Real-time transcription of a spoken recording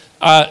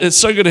It's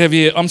so good to have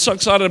you here. I'm so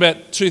excited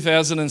about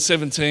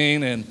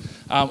 2017, and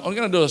I'm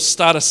going to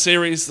start a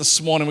series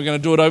this morning. We're going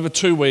to do it over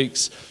 2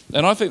 weeks,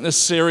 and I think this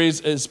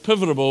series is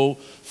pivotal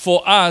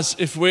for us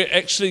if we're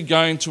actually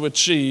going to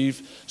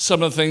achieve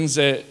some of the things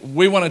that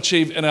we want to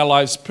achieve in our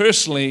lives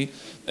personally,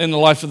 in the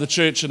life of the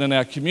church and in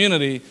our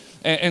community.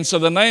 And so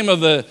the name of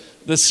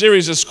the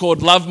series is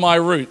called Love My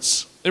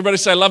Roots. Everybody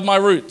say, Love My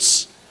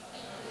Roots.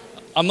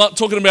 I'm not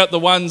talking about the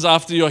ones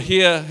after your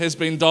hair has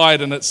been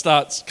dyed and it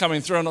starts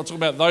coming through. I'm not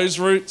talking about those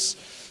roots.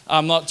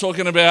 I'm not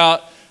talking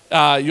about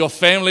your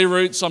family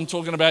roots. I'm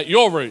talking about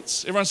your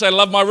roots. Everyone say,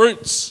 love my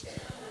roots.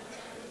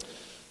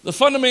 The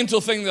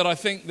fundamental thing that I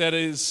think that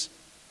is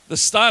the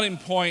starting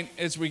point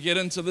as we get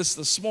into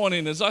this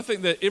morning is I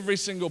think that every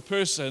single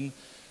person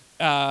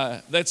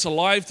that's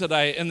alive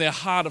today in their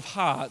heart of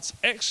hearts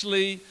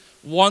actually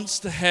wants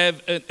to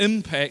have an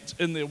impact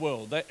in their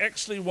world. They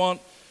actually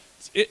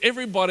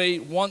everybody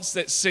wants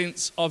that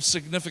sense of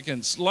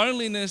significance.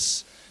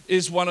 Loneliness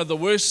is one of the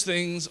worst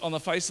things on the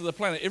face of the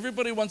planet.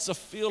 Everybody wants to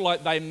feel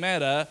like they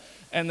matter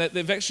and that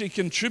they've actually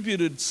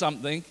contributed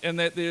something and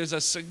that there's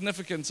a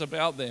significance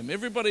about them.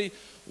 Everybody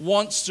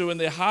wants to, in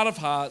their heart of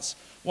hearts,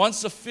 wants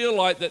to feel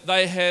like that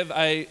they have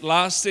a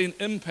lasting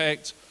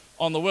impact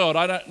on the world.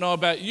 I don't know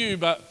about you,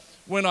 but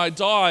when I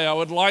die, I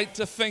would like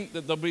to think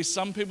that there'll be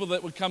some people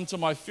that would come to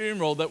my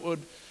funeral that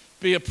would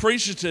be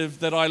appreciative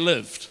that I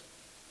lived.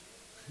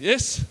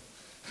 Yes?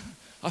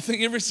 I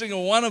think every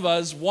single one of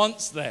us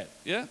wants that,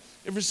 yeah?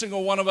 Every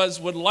single one of us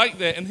would like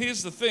that. And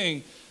here's the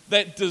thing,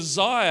 that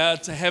desire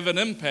to have an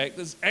impact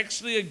is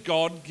actually a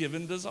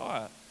God-given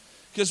desire.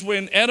 Because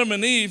when Adam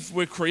and Eve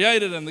were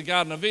created in the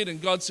Garden of Eden,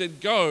 God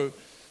said, go,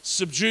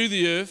 subdue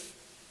the earth,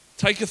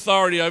 take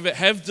authority over it,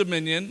 have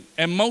dominion,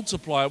 and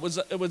multiply. It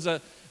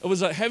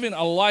was having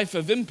a life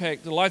of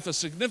impact, a life of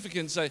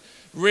significance.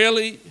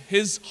 Really,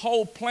 his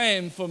whole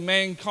plan for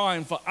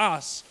mankind, for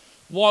us,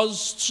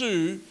 was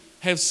to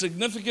have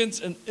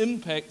significance and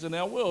impact in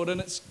our world.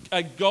 And it's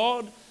a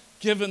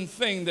God-given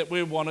thing that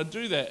we want to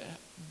do that.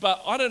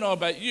 But I don't know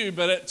about you,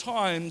 but at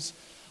times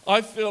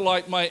I feel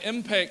like my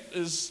impact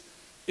is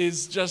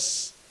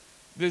just,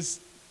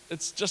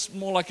 it's just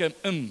more like an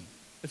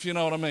if you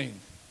know what I mean.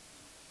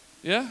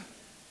 Yeah?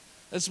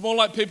 It's more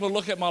like people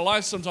look at my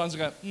life sometimes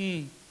and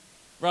go,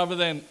 rather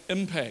than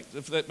impact,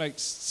 if that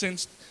makes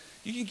sense.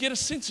 You can get a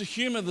sense of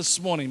humor this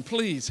morning.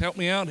 Please help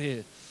me out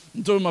here.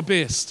 I'm doing my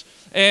best.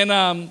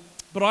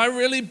 But I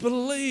really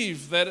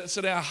believe that it's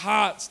in our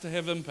hearts to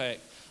have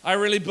impact. I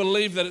really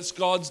believe that it's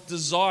God's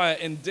desire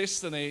and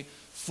destiny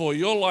for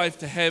your life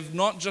to have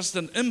not just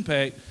an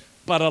impact,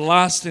 but a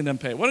lasting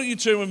impact. Why don't you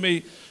turn with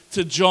me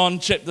to John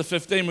chapter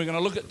 15. We're going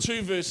to look at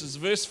 2 verses,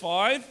 verse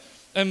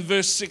 5 and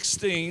verse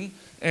 16.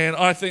 And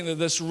I think that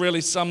this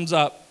really sums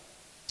up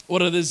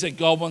what it is that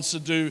God wants to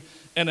do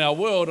in our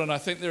world. And I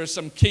think there are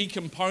some key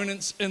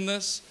components in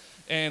this.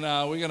 And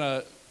we're going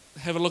to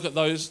have a look at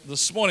those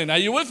this morning. Are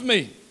you with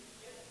me?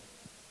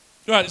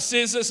 Right, it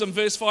says this in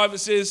verse 5, it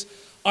says,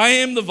 I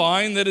am the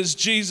vine, that is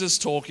Jesus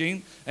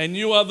talking, and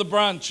you are the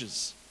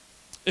branches.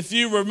 If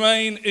you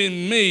remain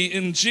in me,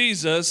 in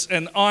Jesus,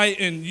 and I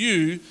in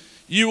you,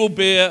 you will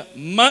bear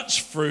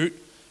much fruit,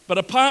 but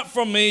apart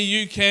from me,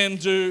 you can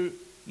do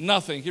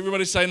nothing.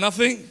 Everybody say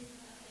nothing.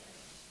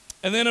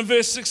 And then in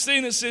verse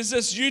 16, it says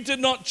this, you did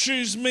not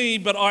choose me,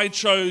 but I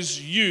chose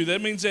you.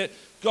 That means that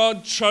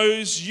God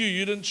chose you.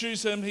 You didn't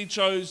choose him, he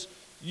chose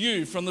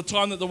you. From the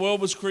time that the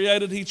world was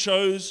created, he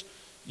chose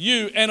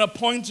you and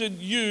appointed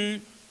you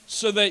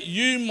so that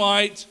you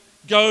might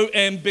go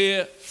and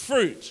bear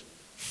fruit.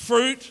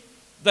 Fruit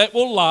that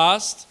will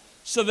last,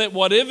 so that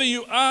whatever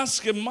you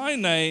ask in my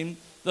name,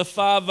 the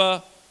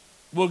Father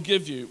will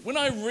give you. When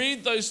I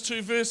read those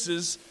 2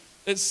 verses,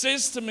 it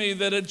says to me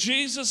that a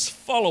Jesus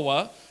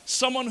follower,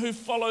 someone who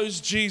follows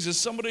Jesus,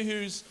 somebody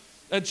who's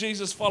a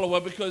Jesus follower,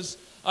 because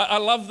I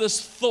love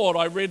this thought.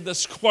 I read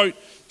this quote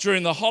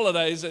during the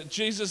holidays that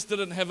Jesus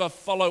didn't have a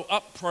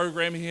follow-up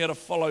program, he had a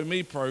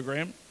follow-me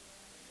program.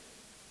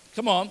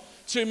 Come on,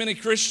 too many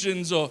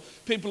Christians or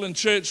people in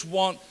church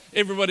want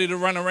everybody to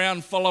run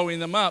around following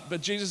them up,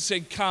 but Jesus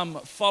said, come,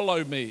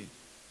 follow me.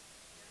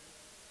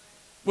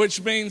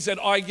 Which means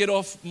that I get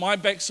off my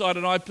backside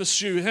and I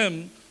pursue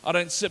him. I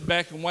don't sit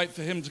back and wait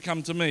for him to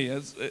come to me.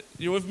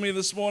 You with me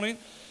this morning?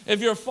 If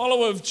you're a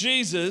follower of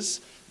Jesus,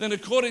 then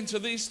according to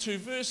these 2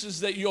 verses,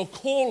 that your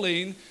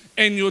calling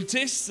and your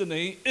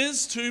destiny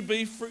is to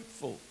be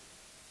fruitful.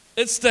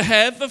 It's to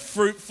have a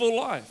fruitful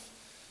life.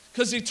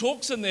 Because he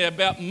talks in there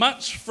about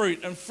much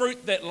fruit and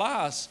fruit that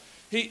lasts.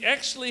 He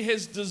actually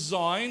has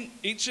designed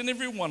each and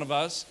every one of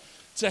us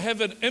to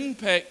have an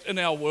impact in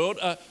our world,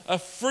 a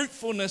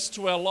fruitfulness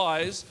to our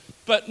lives,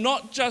 but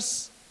not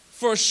just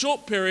for a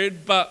short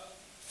period, but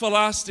for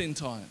lasting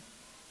time,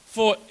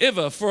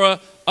 forever, for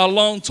a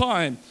long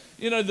time.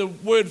 You know, the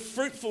word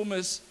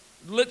fruitfulness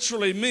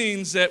literally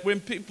means that when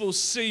people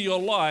see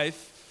your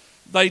life,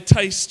 they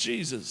taste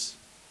Jesus.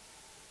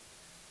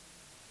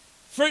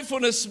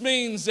 Fruitfulness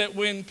means that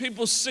when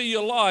people see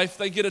your life,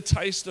 they get a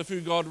taste of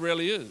who God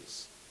really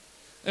is.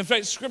 In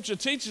fact, Scripture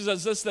teaches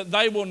us this, that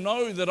they will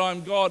know that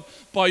I'm God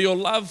by your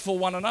love for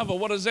one another.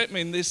 What does that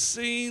mean? They're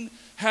seeing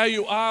how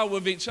you are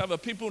with each other.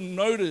 People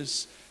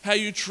notice how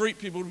you treat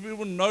people.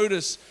 People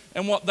notice,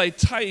 and what they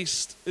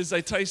taste is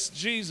they taste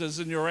Jesus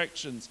in your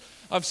actions.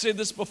 I've said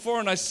this before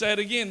and I say it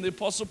again. The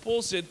Apostle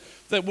Paul said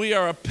that we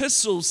are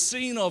epistles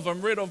seen of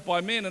and read of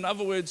by men. In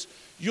other words,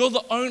 you're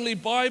the only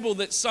Bible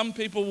that some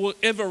people will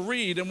ever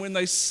read, and when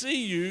they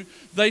see you,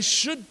 they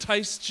should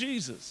taste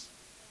Jesus.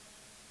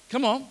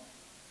 Come on.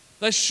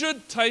 They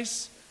should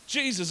taste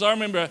Jesus. I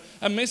remember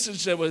a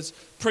message that was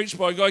preached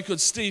by a guy called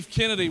Steve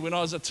Kennedy when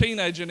I was a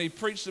teenager, and he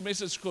preached a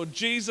message called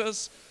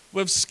Jesus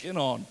with Skin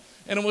On.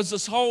 And it was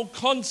this whole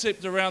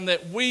concept around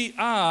that we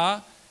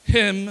are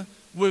Him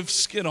with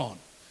skin on.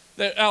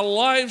 That our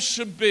lives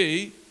should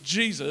be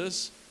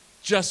Jesus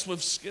just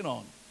with skin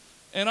on.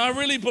 And I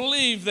really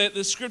believe that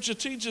the Scripture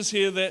teaches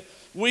here that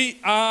we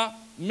are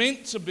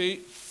meant to be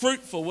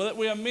fruitful, that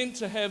we are meant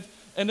to have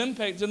an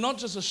impact, and not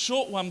just a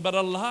short one, but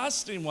a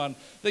lasting one.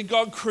 That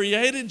God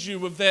created you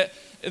with that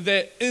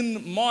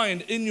in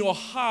mind, in your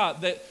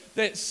heart,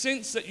 that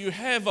sense that you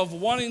have of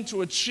wanting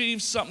to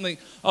achieve something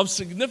of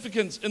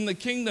significance in the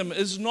kingdom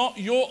is not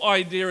your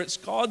idea, it's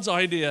God's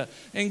idea.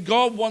 And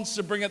God wants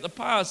to bring it to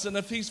pass. And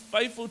if He's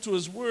faithful to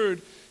His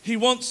word, He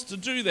wants to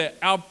do that.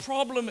 Our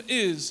problem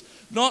is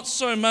not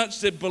so much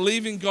that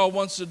believing God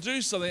wants to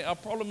do something. Our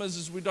problem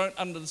is we don't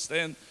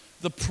understand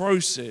the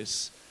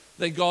process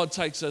that God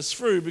takes us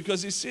through.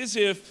 Because He says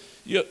here,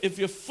 if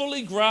you're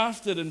fully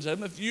grafted into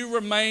Him, if you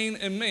remain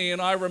in me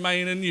and I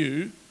remain in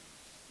you,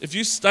 if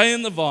you stay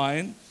in the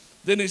vine,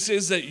 then He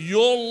says that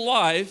your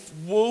life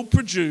will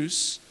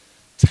produce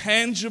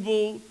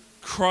tangible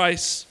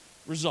Christ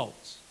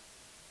results.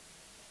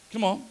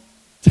 Come on.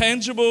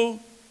 Tangible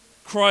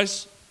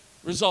Christ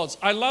results.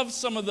 I love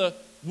some of the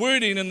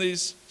wording in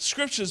these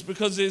scriptures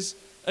because there's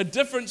a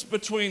difference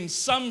between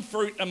some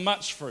fruit and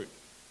much fruit.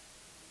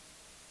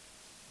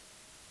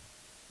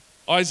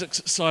 Isaac's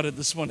excited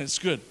this morning. It's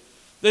good.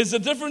 There's a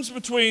difference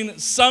between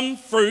some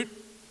fruit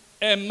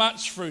and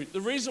much fruit.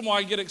 The reason why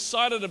I get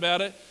excited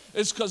about it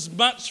is because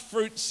much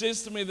fruit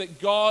says to me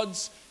that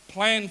God's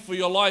plan for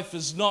your life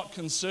is not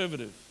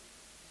conservative.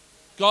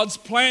 God's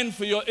plan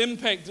for your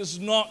impact is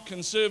not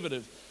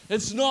conservative.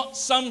 It's not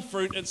some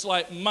fruit, it's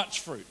like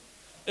much fruit.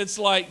 It's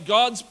like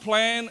God's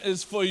plan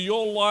is for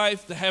your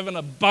life to have an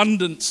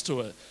abundance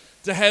to it,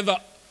 to have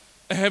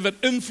an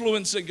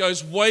influence that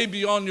goes way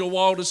beyond your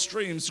wildest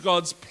dreams.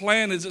 God's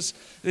plan is this.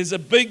 There's a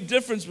big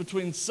difference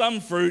between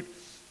some fruit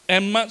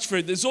and much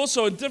fruit. There's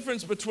also a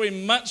difference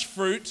between much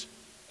fruit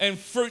and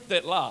fruit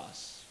that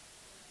lasts.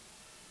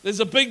 There's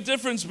a big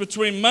difference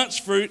between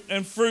much fruit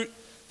and fruit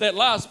that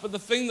lasts. But the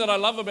thing that I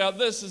love about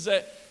this is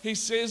that He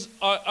says,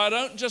 I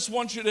don't just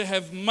want you to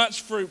have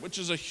much fruit, which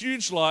is a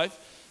huge life,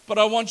 but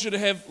I want you to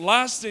have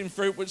lasting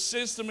fruit, which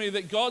says to me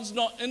that God's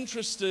not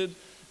interested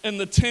in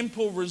the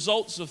temporal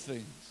results of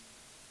things.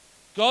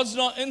 God's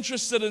not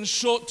interested in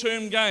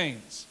short-term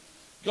gains.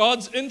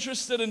 God's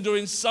interested in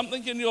doing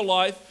something in your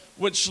life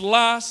which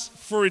lasts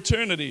for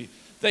eternity,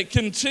 that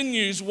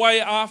continues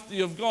way after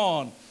you've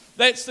gone.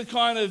 That's the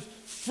kind of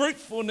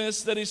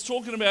fruitfulness that He's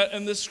talking about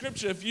in this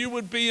scripture. If you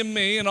would be in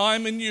me and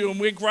I'm in you and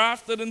we're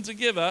grafted in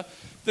together,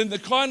 then the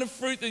kind of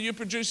fruit that you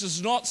produce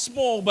is not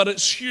small, but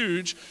it's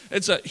huge.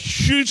 It's a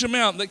huge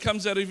amount that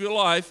comes out of your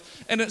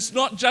life. And it's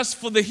not just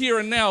for the here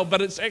and now,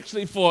 but it's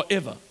actually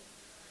forever.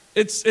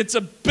 It's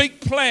a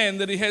big plan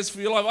that He has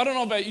for your life. I don't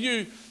know about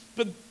you,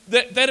 but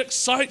that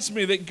excites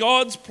me, that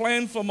God's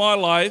plan for my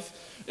life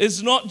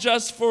is not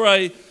just for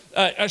a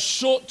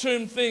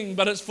short-term thing,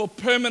 but it's for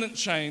permanent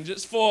change.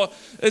 It's for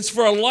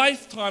a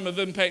lifetime of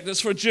impact.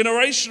 It's for a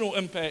generational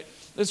impact.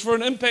 It's for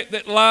an impact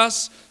that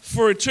lasts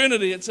for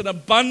eternity. It's an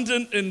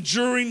abundant,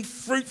 enduring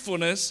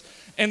fruitfulness.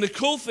 And the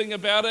cool thing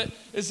about it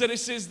is that He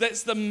says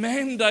that's the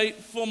mandate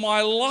for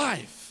my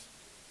life.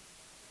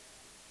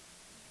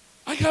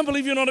 I can't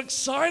believe you're not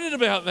excited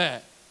about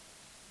that.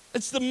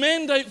 It's the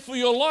mandate for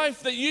your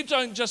life that you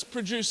don't just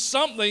produce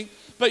something,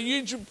 but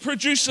you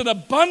produce an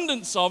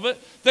abundance of it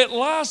that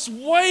lasts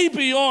way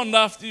beyond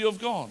after you've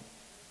gone.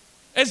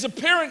 As a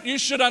parent, you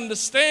should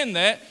understand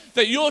that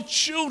your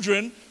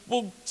children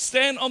will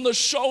stand on the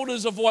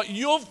shoulders of what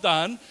you've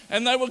done,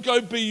 and they will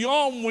go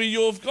beyond where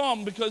you've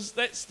gone, because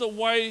that's the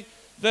way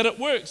that it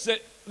works.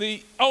 That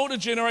the older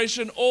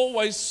generation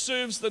always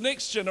serves the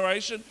next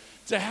generation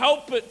to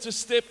help it to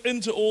step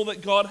into all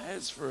that God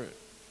has for it.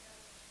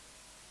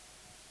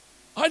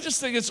 I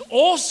just think it's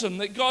awesome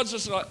that God's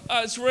just like,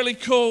 oh, it's really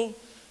cool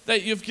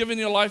that you've given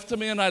your life to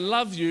me and I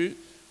love you,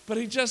 but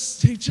He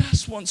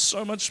just wants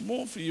so much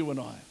more for you and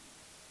I.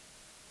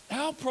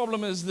 Our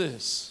problem is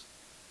this,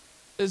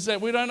 is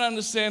that we don't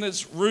understand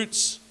it's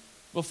roots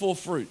before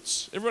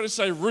fruits. Everybody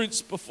say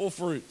roots before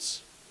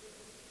fruits.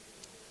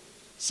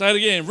 Say it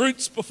again,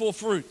 roots before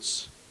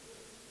fruits.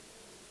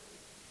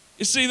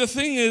 You see, the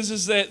thing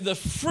is that the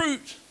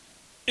fruit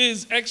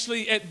is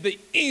actually at the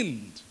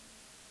end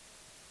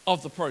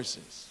of the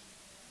process.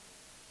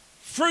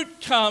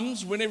 Fruit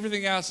comes when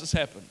everything else has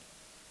happened.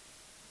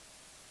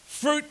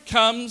 Fruit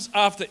comes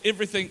after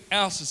everything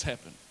else has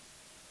happened.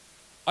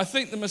 I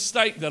think the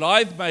mistake that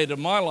I've made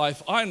in my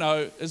life, I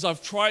know, is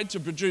I've tried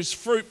to produce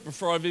fruit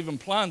before I've even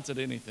planted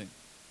anything.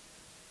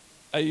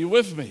 Are you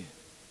with me?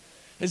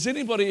 Has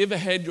anybody ever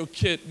had your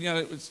kid,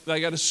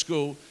 they go to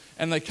school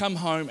and they come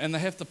home and they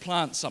have to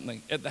plant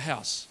something at the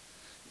house?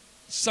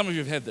 Some of you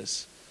have had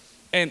this.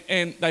 And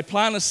they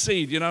plant a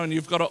seed, and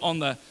you've got it on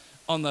the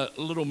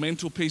little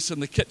mantelpiece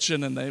in the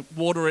kitchen and they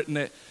water it and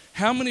that.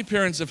 How many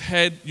parents have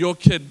had your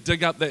kid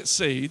dig up that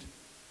seed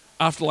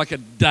after like a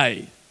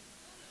day?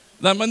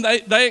 I mean,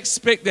 they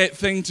expect that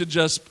thing to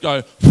just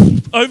go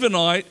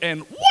overnight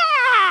and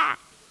wah,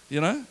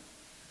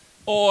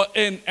 Or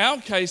in our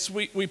case,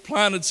 we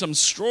planted some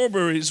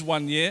strawberries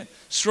one year,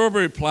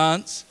 strawberry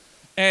plants,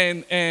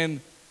 and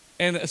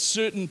a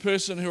certain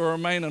person who will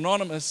remain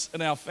anonymous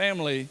in our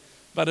family,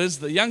 but is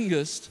the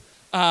youngest,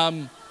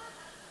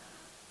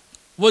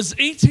 was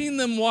eating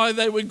them while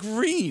they were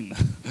green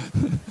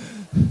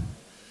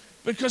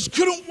because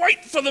couldn't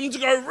wait for them to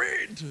go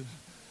red.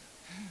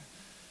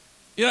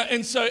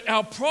 And so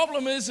our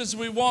problem is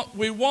we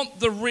want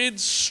the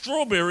red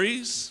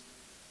strawberries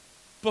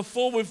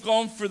before we've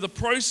gone through the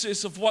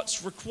process of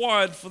what's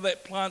required for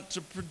that plant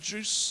to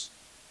produce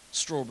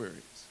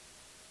strawberries.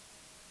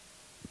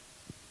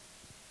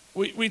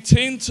 We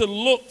tend to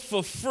look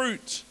for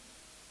fruit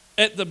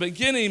at the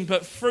beginning,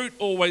 but fruit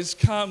always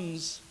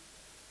comes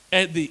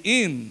at the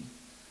end.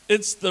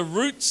 It's the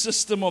root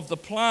system of the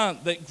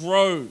plant that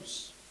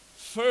grows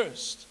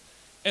first.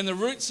 And the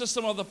root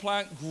system of the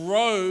plant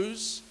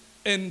grows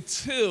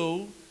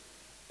until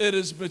it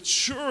is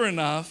mature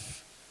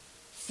enough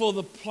for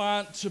the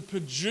plant to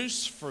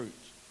produce fruit.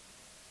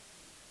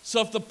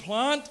 So if the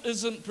plant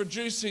isn't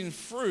producing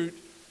fruit,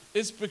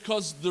 it's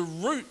because the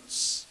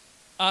roots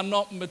are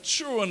not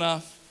mature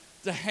enough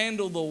to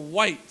handle the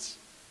weight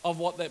of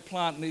what that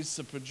plant needs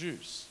to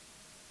produce.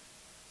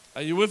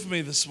 Are you with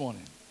me this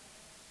morning?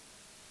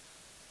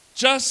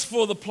 Just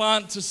for the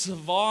plant to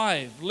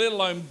survive, let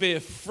alone bear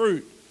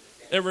fruit,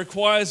 it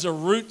requires a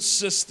root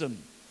system.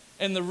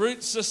 And the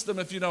root system,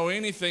 if you know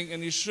anything,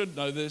 and you should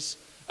know this,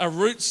 a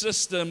root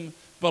system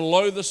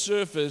below the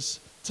surface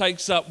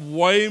takes up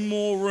way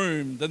more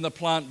room than the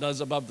plant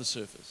does above the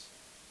surface.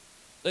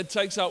 It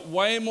takes up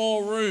way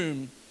more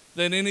room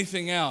than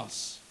anything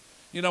else.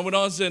 When I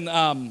was in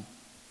Vanuatu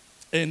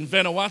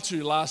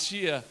last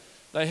year,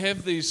 they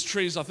have these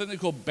trees, I think they're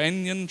called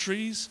banyan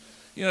trees.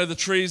 The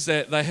trees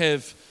that they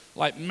have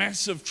like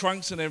massive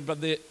trunks in them, but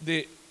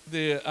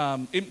they're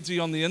empty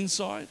on the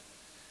inside.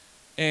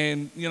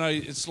 And,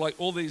 it's like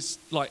all these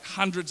like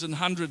hundreds and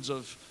hundreds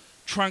of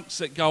trunks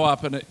that go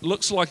up, and it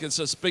looks like it's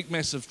this big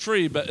massive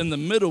tree, but in the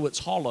middle it's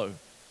hollow.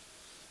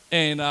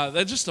 And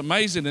they're just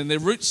amazing, and their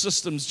root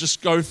systems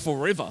just go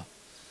forever.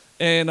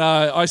 And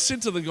I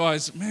said to the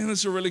guys, man, this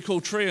is a really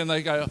cool tree. And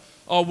they go,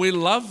 oh, we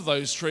love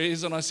those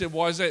trees. And I said,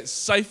 why is that?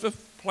 Safer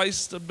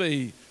place to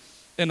be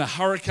in a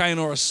hurricane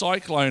or a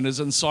cyclone is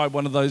inside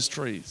one of those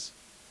trees.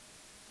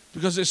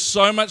 Because there's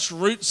so much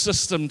root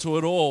system to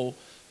it all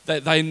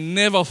that they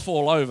never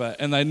fall over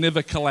and they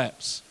never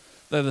collapse.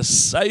 They're the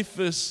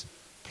safest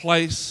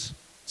place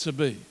to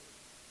be.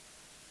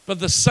 But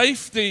the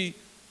safety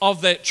of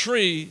that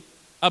tree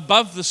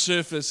above the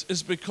surface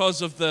is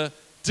because of the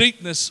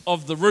deepness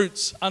of the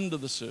roots under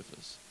the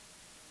surface.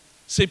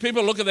 See,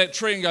 people look at that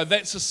tree and go,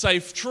 that's a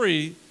safe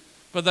tree,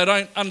 but they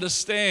don't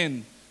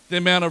understand the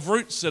amount of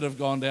roots that have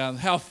gone down,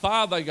 how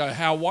far they go,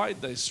 how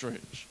wide they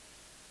stretch.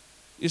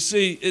 You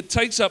see, it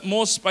takes up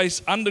more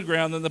space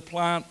underground than the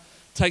plant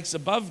takes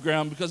above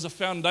ground because the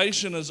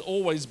foundation is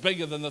always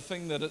bigger than the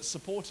thing that it's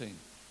supporting.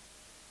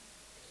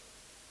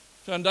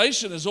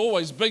 Foundation is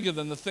always bigger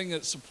than the thing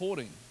it's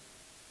supporting.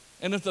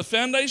 And if the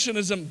foundation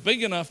isn't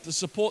big enough to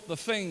support the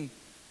thing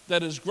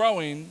that is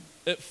growing,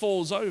 it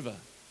falls over.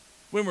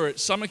 When we were at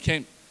summer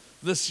camp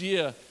this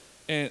year,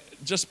 and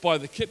just by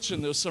the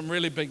kitchen, there were some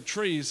really big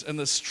trees, and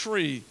this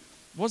tree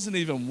wasn't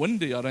even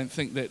windy, I don't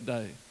think, that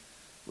day.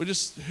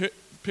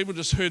 People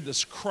just heard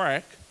this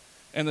crack,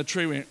 and the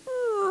tree went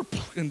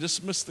and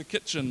just missed the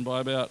kitchen by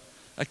about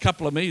a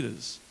couple of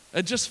meters.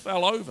 It just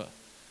fell over.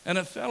 And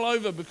it fell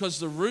over because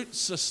the root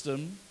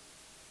system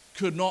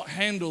could not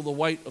handle the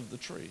weight of the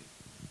tree.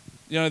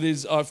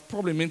 I've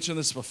probably mentioned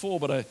this before,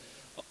 but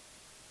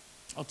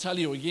I'll tell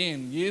you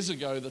again. Years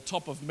ago, the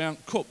top of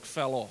Mount Cook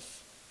fell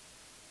off.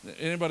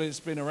 Anybody that's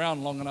been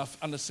around long enough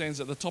understands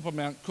that the top of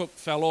Mount Cook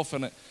fell off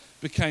and it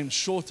became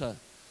shorter.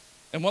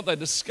 And what they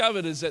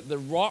discovered is that the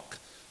rock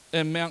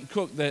in Mount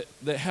Cook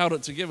that held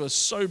it together was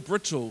so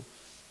brittle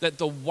that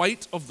the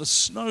weight of the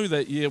snow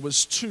that year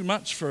was too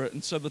much for it,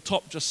 and so the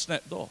top just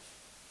snapped off.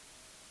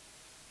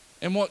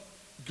 And what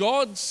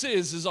God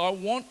says is, I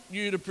want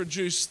you to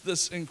produce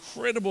this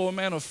incredible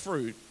amount of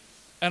fruit,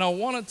 and I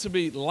want it to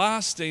be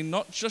lasting,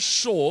 not just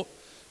short,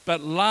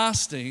 but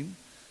lasting.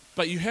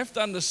 But you have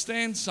to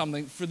understand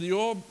something.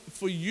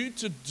 For you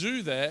to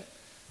do that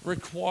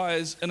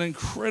requires an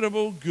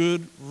incredible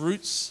good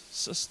roots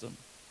system.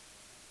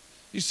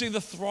 You see,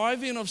 the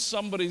thriving of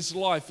somebody's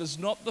life is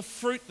not the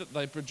fruit that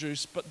they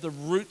produce, but the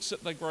roots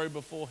that they grow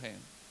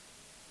beforehand.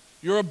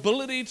 Your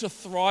ability to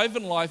thrive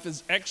in life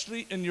is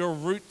actually in your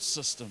root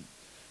system.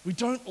 We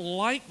don't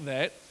like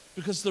that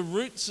because the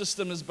root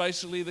system is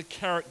basically the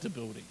character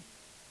building.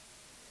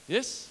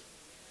 Yes?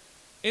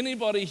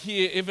 Anybody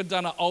here ever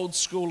done an old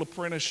school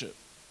apprenticeship?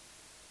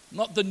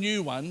 Not the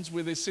new ones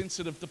where they're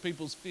sensitive to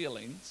people's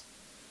feelings,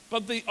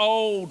 but the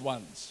old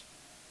ones.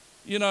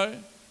 You know,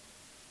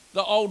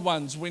 the old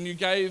ones when you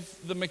gave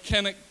the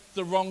mechanic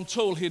the wrong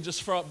tool, he'd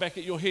just throw it back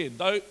at your head.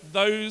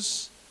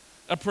 Those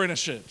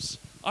apprenticeships.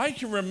 I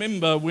can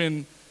remember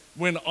when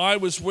I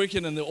was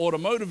working in the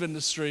automotive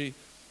industry,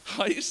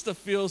 I used to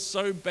feel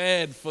so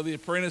bad for the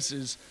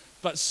apprentices,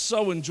 but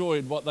so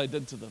enjoyed what they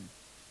did to them.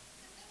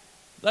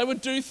 They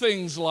would do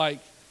things like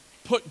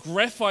put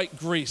graphite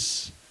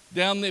grease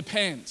down their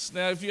pants.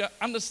 Now, if you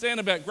understand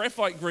about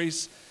graphite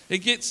grease, it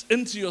gets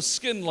into your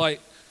skin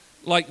like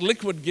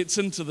liquid gets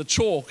into the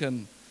chalk.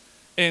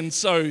 And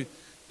so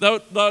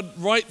they'd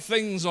write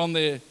things on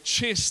their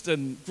chest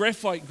in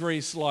graphite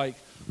grease like,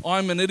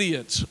 "I'm an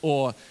idiot,"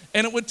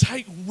 and it would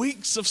take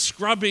weeks of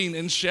scrubbing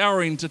and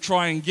showering to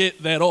try and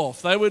get that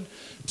off. They would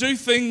do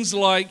things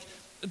like,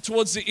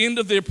 towards the end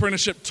of their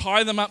apprenticeship,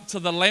 tie them up to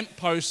the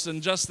lamppost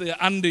in just their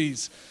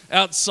undies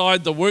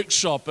outside the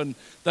workshop, and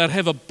they'd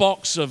have a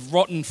box of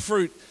rotten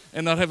fruit,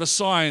 and they'd have a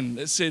sign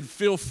that said,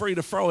 "Feel free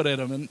to throw it at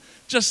them." And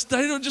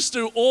they would just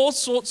do all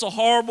sorts of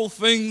horrible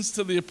things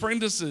to the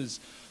apprentices.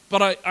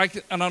 But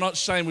I'm not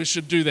saying we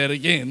should do that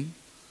again,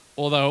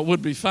 although it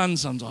would be fun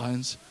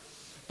sometimes.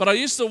 But I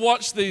used to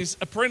watch these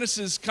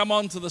apprentices come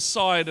onto the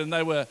side, and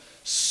they were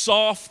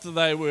soft,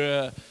 they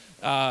were,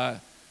 got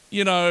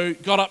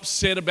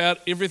upset about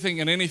everything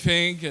and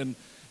anything,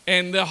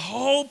 and their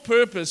whole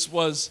purpose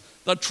was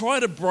they'd try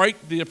to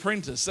break the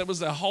apprentice. That was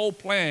their whole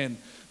plan.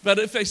 But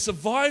if they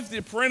survived the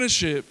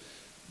apprenticeship,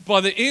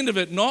 by the end of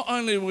it, not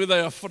only were they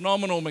a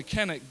phenomenal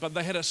mechanic, but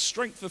they had a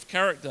strength of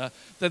character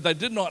that they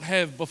did not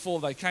have before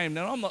they came.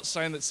 Now, I'm not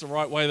saying that's the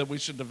right way that we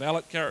should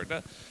develop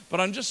character, but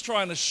I'm just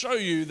trying to show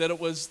you that it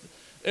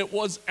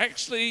was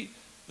actually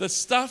the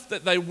stuff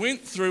that they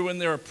went through in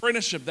their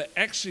apprenticeship that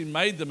actually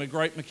made them a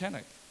great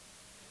mechanic.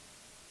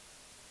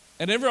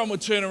 And everyone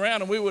would turn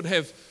around and we would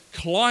have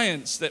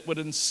clients that would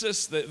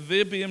insist that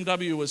their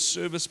BMW was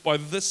serviced by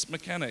this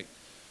mechanic.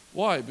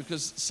 Why?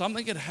 Because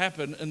something had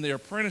happened in their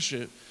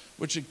apprenticeship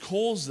which had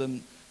caused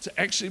them to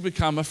actually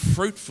become a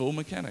fruitful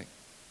mechanic.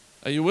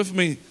 Are you with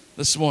me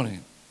this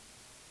morning?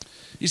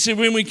 You see,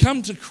 when we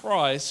come to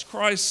Christ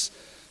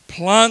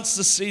plants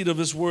the seed of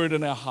His Word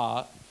in our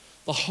heart.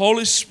 The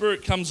Holy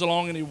Spirit comes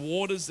along and He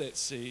waters that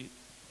seed,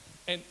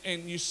 and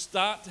you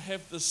start to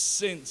have this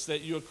sense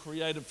that you are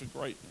created for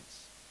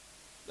greatness.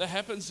 That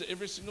happens to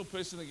every single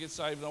person that gets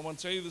saved, and I want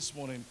to tell you this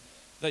morning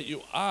that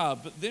you are.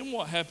 But then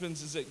what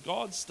happens is that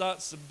God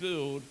starts to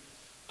build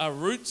a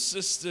root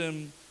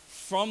system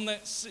from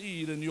that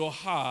seed in your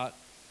heart,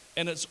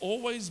 and it's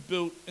always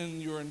built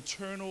in your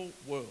internal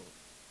world.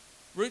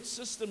 Root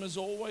system is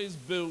always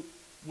built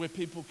where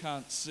people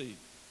can't see.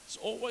 It's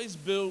always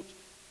built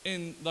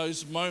in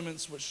those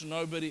moments which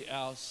nobody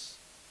else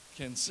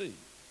can see.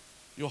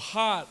 Your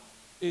heart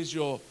is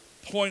your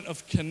point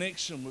of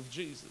connection with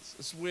Jesus.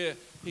 It's where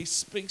He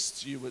speaks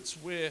to you. It's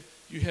where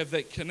you have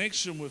that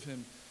connection with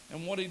Him.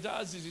 And what He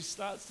does is He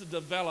starts to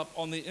develop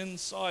on the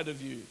inside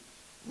of you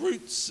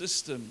root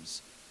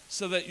systems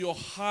so that your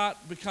heart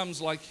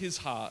becomes like His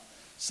heart,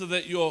 so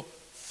that your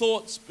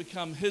thoughts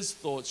become His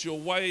thoughts, your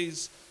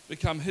ways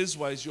become His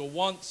ways, your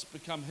wants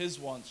become His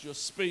wants, your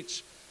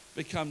speech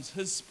becomes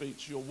His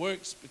speech, your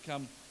works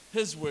become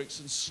His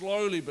works. And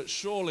slowly but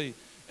surely,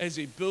 as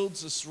He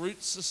builds this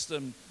root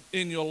system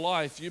in your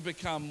life, you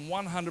become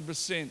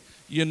 100%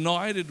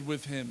 united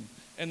with Him.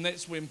 And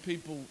that's when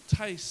people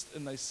taste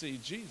and they see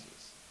Jesus.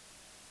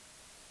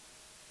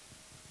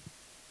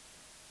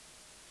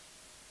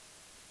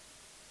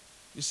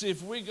 You see,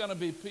 if we're going to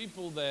be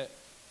people that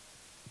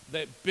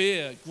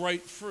bear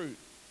great fruit,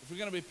 if we're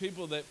going to be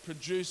people that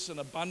produce an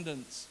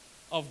abundance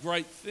of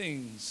great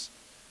things,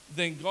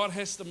 then God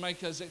has to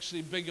make us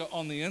actually bigger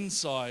on the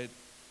inside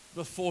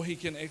before He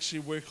can actually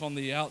work on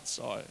the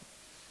outside.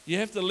 You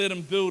have to let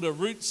Him build a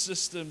root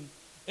system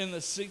in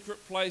the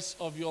secret place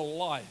of your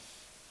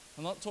life.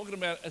 I'm not talking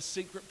about a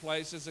secret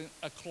place as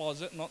a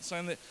closet. I'm not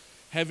saying that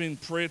having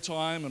prayer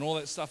time and all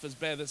that stuff is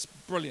bad. That's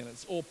brilliant.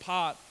 It's all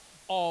part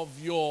of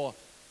your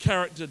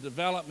character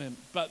development.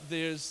 But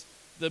there's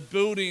the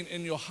building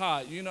in your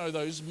heart. You know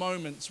those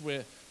moments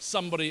where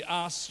somebody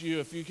asks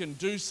you if you can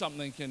do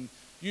something, and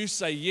you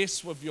say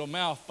yes with your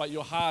mouth, but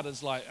your heart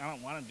is like, I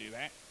don't want to do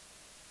that.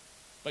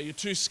 But you're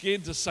too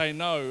scared to say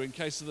no in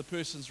case of the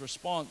person's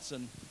response.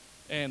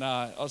 And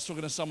I was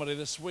talking to somebody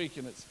this week,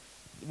 and it's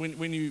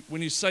when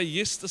you say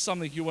yes to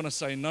something you want to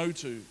say no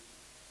to,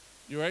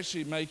 you're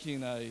actually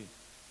making a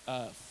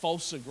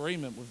false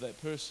agreement with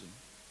that person.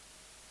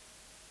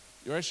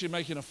 You're actually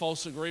making a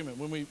false agreement.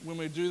 When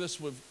we do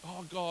this with,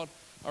 oh God,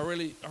 I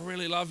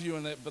really love you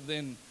and that,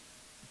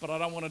 but I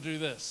don't want to do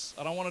this.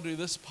 I don't want to do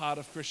this part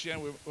of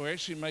Christianity. We're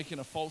actually making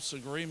a false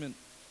agreement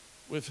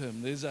with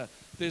Him. There's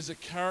a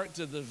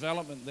character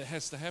development that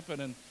has to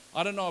happen. And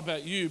I don't know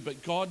about you,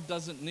 but God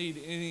doesn't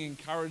need any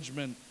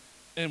encouragement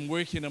in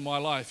working in my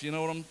life. You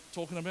know what I'm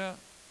talking about?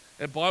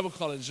 At Bible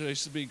college, there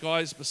used to be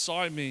guys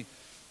beside me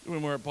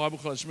when we were at Bible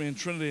college, me and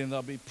Trinity, and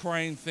they'll be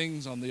praying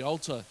things on the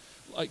altar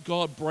like,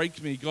 God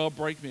break me, God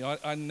break me.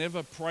 I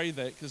never pray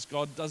that because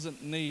God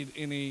doesn't need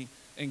any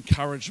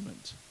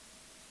encouragement.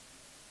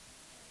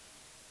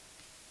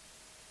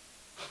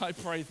 I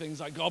pray things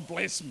like, God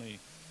bless me.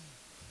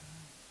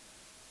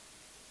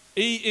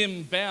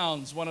 E.M.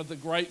 Bounds, one of the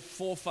great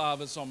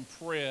forefathers on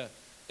prayer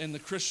in the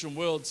Christian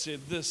world,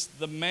 said this: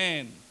 the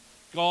man,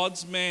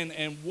 God's man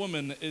and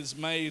woman, is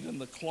made in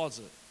the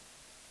closet.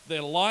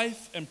 Their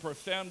life and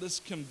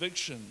profoundest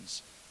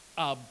convictions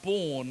are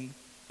born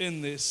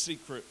in their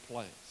secret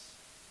place.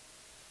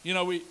 You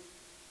know, if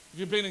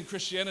you've been in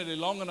Christianity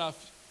long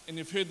enough and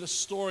you've heard the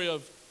story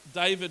of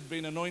David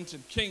being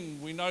anointed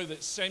king, we know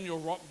that Samuel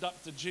rocked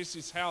up to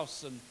Jesse's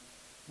house and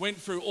went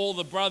through all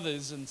the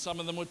brothers, and some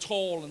of them were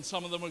tall and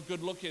some of them were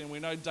good looking. And we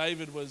know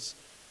David was,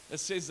 it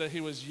says that he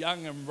was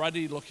young and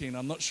ruddy looking.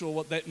 I'm not sure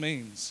what that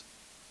means.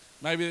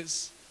 Maybe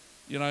it's,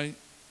 anyway,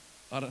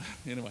 I'm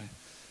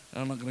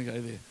not going to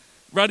go there.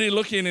 Ruddy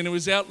looking, and he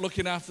was out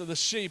looking after the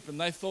sheep,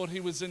 and they thought he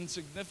was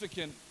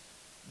insignificant.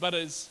 But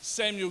as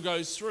Samuel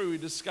goes through, he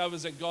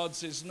discovers that God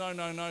says no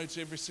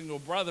to every single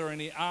brother, and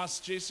he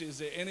asks Jesse, is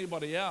there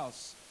anybody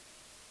else?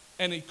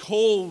 And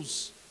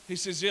he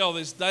says, yeah,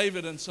 there's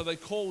David, and so they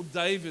called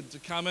David to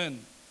come in.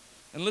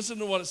 And listen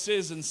to what it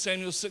says in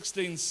Samuel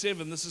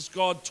 16:7. This is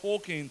God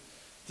talking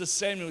to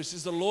Samuel. He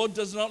says, the Lord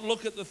does not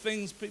look at the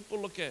things people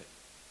look at.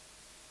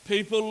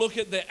 People look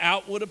at their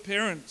outward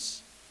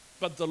appearance,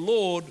 but the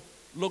Lord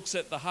looks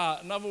at the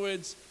heart. In other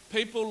words,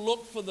 people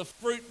look for the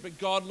fruit, but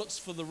God looks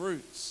for the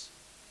roots.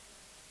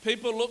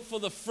 People look for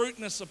the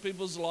fruitness of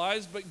people's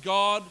lives, but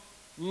God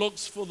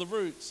looks for the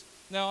roots.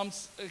 Now,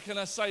 can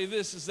I say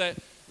this, is that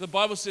the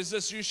Bible says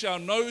this: you shall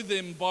know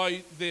them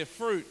by their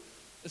fruit.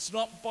 It's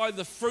not by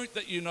the fruit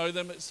that you know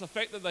them, it's the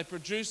fact that they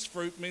produce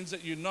fruit means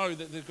that you know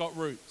that they've got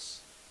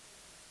roots.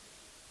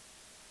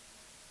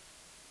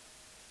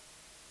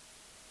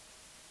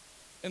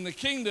 In the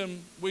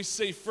kingdom, we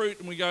see fruit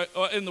and we go,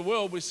 or in the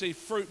world, we see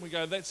fruit and we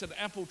go, that's an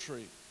apple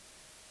tree.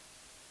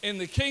 In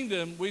the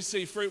kingdom, we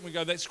see fruit and we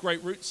go, that's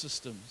great root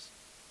systems.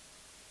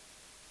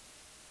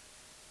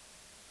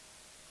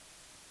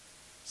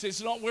 See,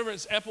 it's not whether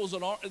it's apples or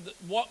not.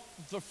 What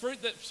the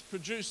fruit that's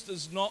produced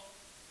is not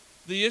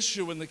the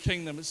issue in the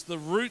kingdom. It's the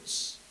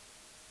roots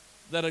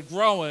that are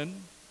growing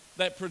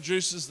that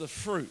produces the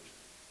fruit.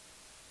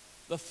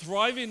 The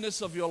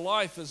thrivingness of your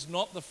life is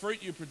not the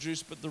fruit you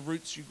produce, but the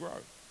roots you grow.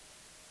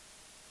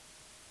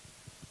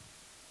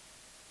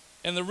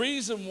 And the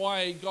reason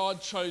why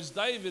God chose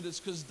David is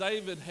because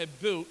David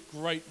had built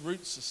great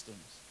root systems.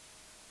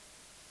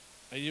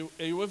 Are you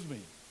with me?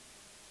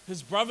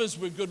 His brothers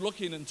were good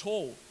looking and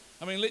tall.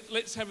 I mean,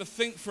 let's have a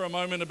think for a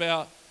moment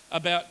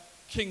about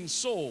King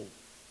Saul,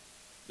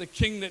 the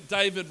king that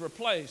David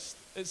replaced.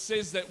 It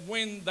says that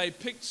when they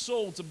picked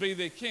Saul to be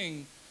their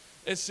king,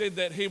 it said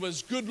that he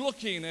was good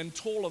looking and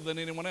taller than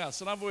anyone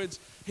else. In other words,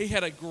 he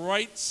had a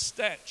great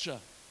stature.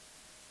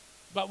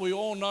 But we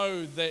all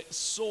know that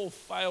Saul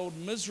failed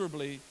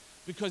miserably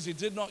because he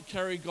did not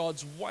carry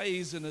God's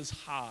ways in his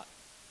heart.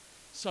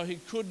 So he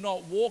could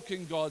not walk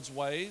in God's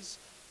ways.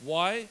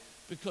 Why?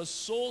 Because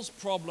Saul's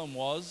problem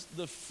was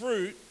the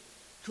fruit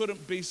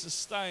couldn't be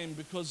sustained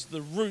because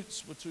the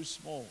roots were too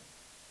small.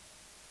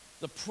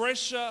 The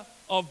pressure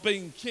of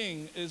being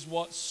king is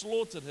what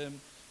slaughtered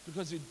him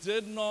because he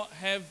did not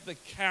have the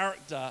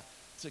character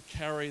to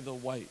carry the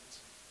weight.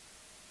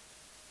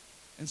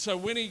 And so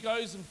when he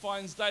goes and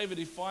finds David,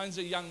 he finds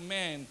a young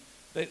man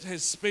that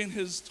has spent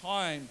his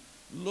time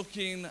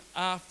looking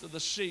after the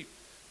sheep.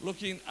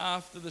 Looking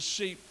after the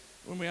sheep.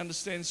 When we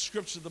understand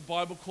Scripture, the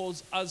Bible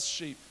calls us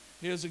sheep.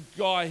 Here's a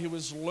guy who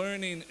was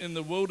learning in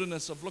the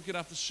wilderness of looking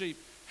after sheep,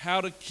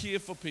 how to care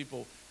for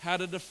people, how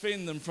to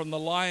defend them from the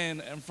lion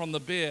and from the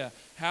bear,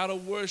 how to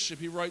worship.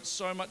 He wrote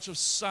so much of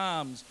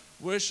psalms,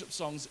 worship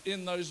songs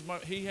in those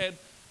moments. He had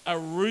a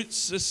root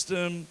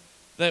system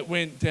that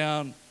went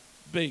down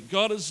big.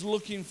 God is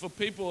looking for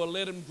people to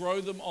let him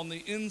grow them on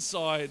the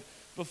inside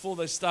before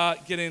they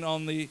start getting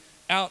on the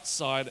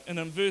outside. And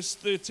in verse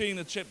 13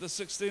 of chapter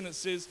 16 it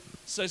says,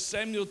 so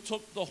Samuel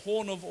took the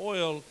horn of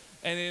oil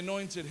and he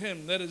anointed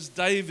him, that is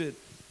David,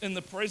 in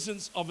the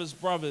presence of his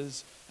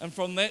brothers. And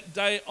from that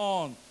day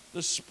on,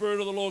 the Spirit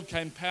of the Lord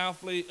came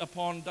powerfully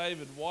upon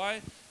David.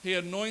 Why? He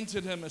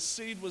anointed him. A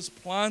seed was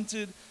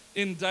planted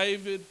in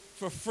David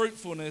for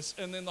fruitfulness,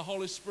 and then the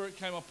Holy Spirit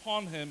came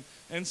upon him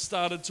and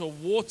started to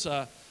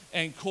water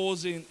and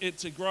causing it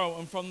to grow.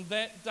 And from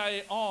that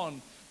day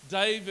on,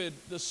 David,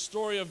 the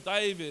story of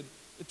David,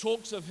 it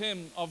talks of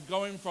him of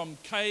going from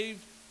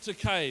cave to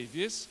cave,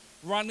 yes?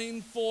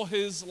 Running for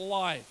his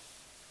life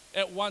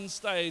at one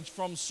stage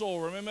from Saul.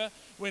 Remember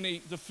when he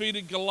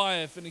defeated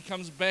Goliath and he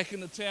comes back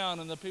into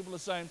town and the people are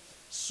saying,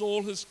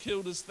 Saul has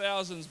killed his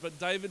thousands, but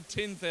David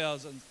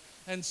 10,000.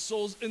 and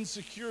Saul's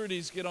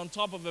insecurities get on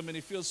top of him, and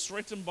he feels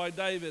threatened by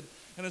David.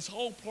 And his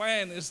whole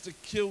plan is to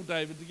kill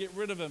David, to get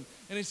rid of him.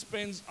 And he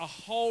spends a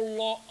whole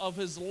lot of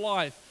his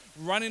life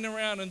running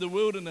around in the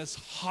wilderness,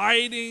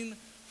 hiding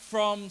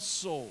from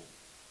Saul.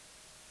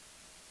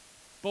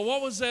 But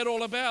what was that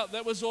all about?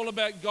 That was all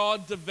about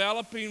God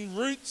developing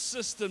root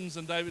systems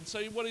in David.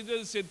 So what he did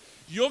is said,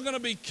 you're going to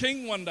be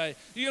king one day.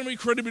 You're going to be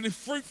incredibly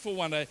fruitful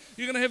one day.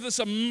 You're going to have this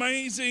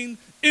amazing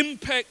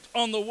impact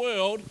on the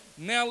world.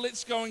 Now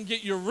let's go and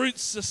get your root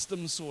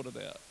system sorted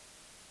out.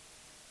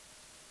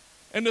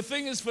 And the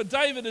thing is for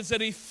David is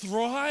that he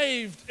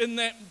thrived in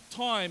that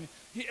time.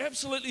 He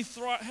absolutely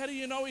thrived. How do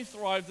you know he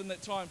thrived in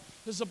that time?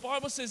 Because the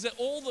Bible says that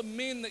all the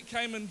men that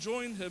came and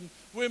joined him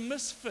were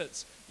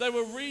misfits. They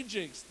were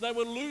rejects. They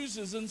were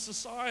losers in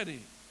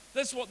society.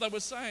 That's what they were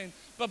saying.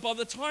 But by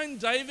the time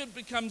David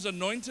becomes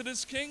anointed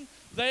as king,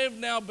 they have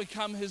now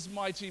become his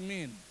mighty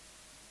men.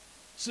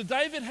 So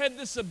David had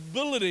this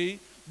ability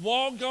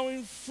while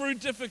going through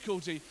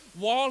difficulty,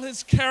 while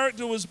his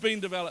character was being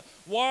developed,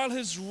 while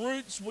his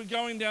roots were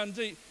going down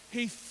deep.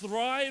 He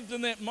thrived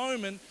in that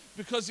moment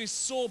because he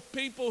saw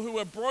people who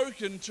were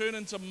broken turn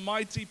into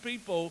mighty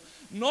people,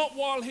 not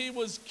while he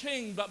was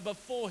king, but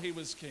before he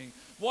was king,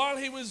 while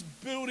he was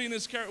building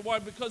his character. Why?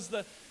 Because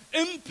the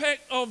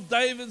impact of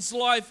David's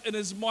life and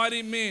his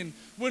mighty men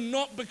were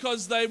not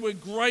because they were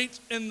great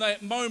in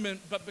that moment,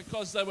 but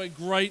because they were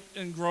great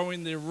in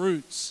growing their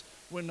roots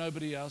when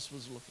nobody else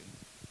was looking.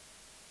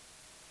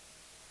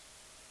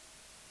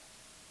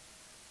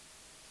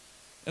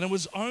 And it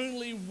was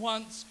only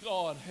once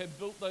God had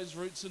built those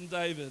roots in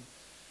David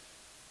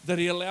that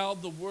he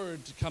allowed the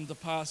word to come to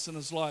pass in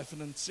his life.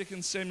 And in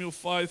 2 Samuel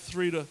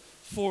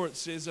 5:3-4 it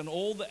says, and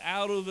all the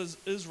out of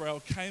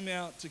Israel came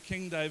out to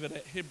King David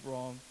at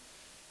Hebron.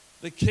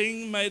 The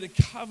king made a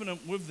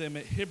covenant with them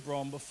at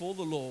Hebron before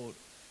the Lord,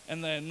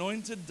 and they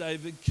anointed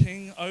David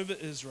king over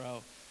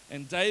Israel.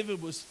 And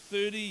David was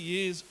 30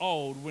 years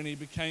old when he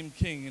became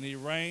king, and he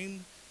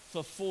reigned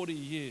for 40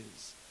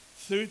 years.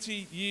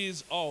 30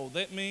 years old.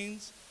 That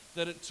means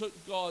that it took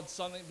God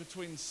something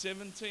between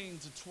 17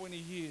 to 20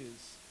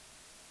 years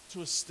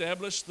to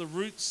establish the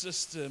root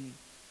system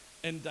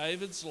in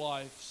David's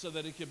life so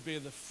that he could bear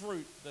the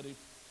fruit that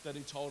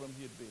he told him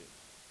he'd bear.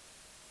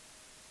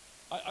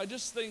 I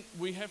just think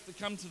we have to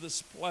come to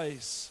this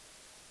place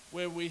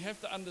where we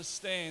have to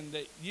understand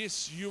that,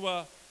 yes, you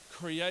are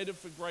created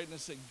for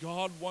greatness, that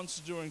God wants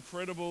to do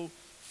incredible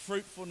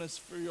fruitfulness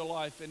for your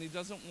life, and he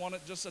doesn't want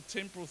it just a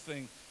temporal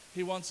thing.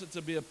 He wants it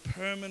to be a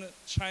permanent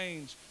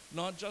change,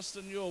 not just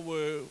in your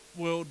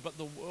world, but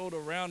the world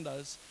around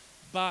us.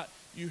 But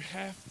you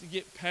have to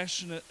get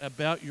passionate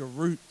about your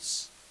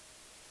roots.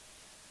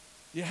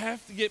 You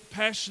have to get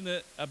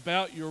passionate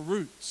about your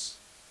roots.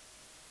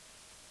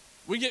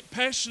 We get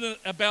passionate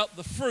about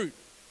the fruit,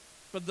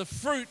 but the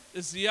fruit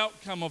is the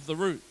outcome of the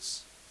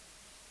roots.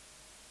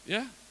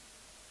 Yeah?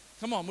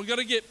 Come on, we've got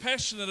to get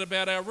passionate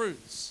about our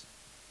roots.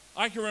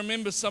 I can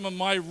remember some of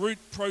my root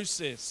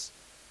process.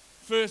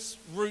 First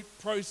root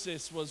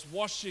process was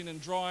washing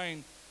and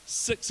drying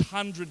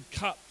 600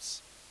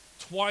 cups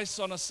twice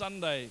on a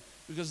Sunday,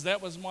 because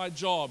that was my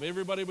job.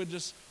 Everybody would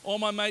all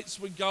my mates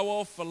would go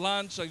off for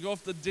lunch, they'd go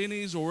off to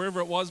Denny's or wherever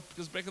it was,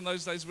 because back in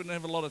those days we didn't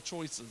have a lot of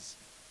choices.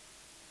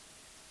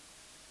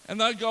 And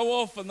they'd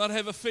go off and they'd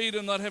have a feed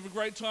and they'd have a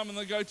great time, and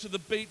they'd go to the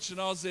beach, and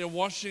I was there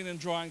washing and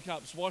drying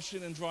cups.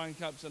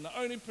 And the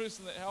only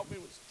person that helped me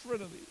was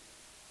Trinity.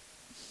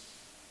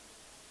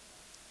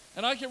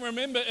 And I can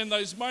remember in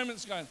those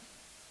moments going,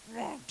 oh,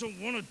 I don't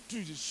want to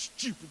do these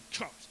stupid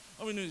cups.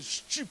 I've been doing these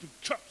stupid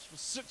cups for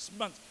 6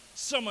 months.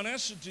 Someone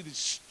else should do these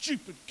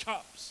stupid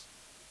cups.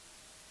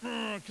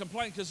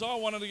 Complain because I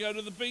wanted to go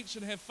to the beach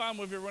and have fun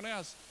with everyone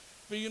else.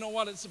 But you know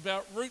what? It's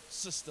about root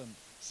system.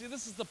 See,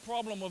 this is the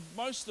problem with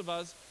most of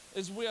us,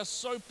 is we are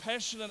so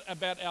passionate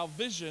about our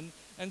vision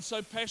and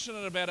so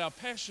passionate about our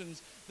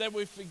passions that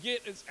we forget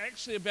it's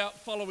actually about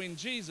following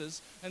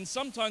Jesus. And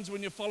sometimes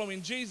when you're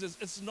following Jesus,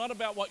 it's not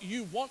about what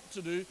you want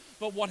to do,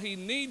 but what he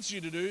needs you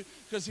to do,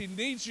 because he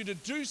needs you to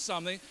do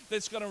something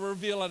that's going to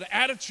reveal an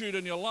attitude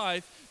in your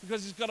life,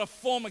 because he's got to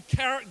form a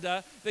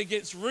character that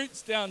gets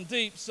roots down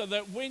deep, so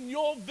that when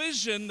your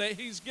vision that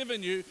he's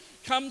given you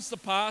comes to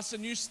pass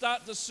and you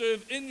start to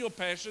serve in your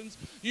passions,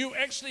 you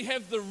actually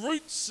have the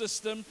root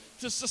system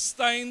to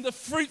sustain the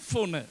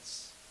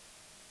fruitfulness.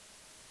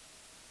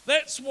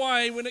 That's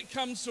why when it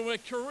comes to a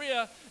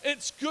career,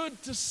 it's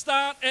good to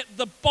start at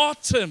the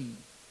bottom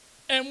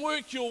and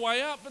work your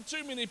way up. But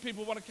too many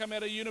people want to come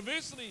out of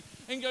university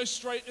and go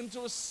straight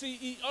into a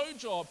CEO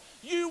job.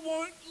 You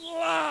won't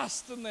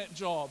last in that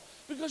job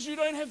because you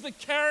don't have the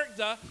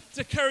character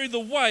to carry the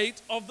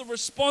weight of the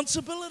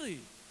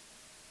responsibility.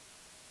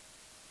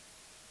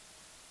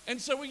 And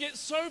so we get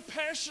so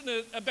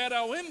passionate about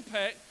our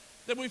impact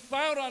that we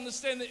fail to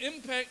understand the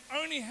impact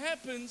only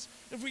happens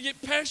if we get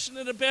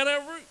passionate about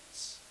our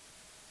roots.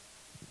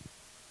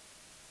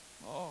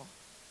 Oh,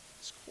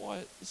 it's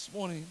quiet this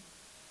morning.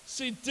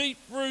 See, deep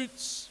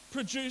roots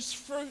produce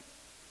fruit.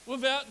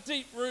 Without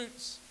deep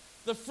roots,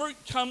 the fruit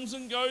comes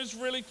and goes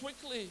really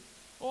quickly.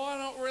 Oh, I'm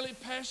not really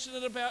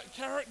passionate about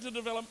character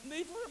development.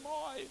 Neither am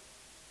I.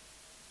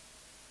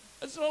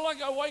 It's not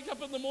like I wake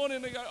up in the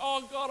morning and go,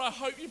 oh God, I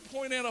hope you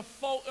point out a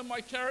fault in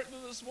my character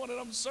this morning.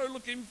 I'm so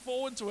looking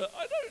forward to it.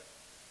 I don't.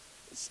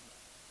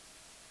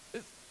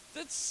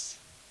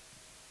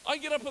 I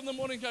get up in the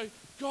morning and go,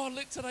 God,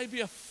 let today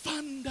be a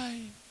fun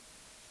day.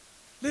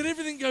 Let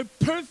everything go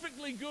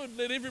perfectly good.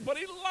 Let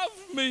everybody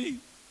love me.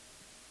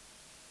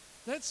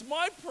 That's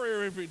my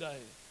prayer every day.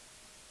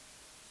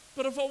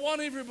 But if I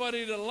want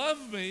everybody to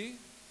love me,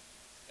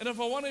 and if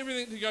I want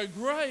everything to go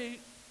great,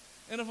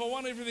 and if I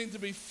want everything to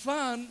be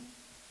fun,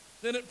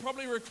 then it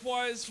probably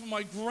requires for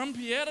my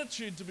grumpy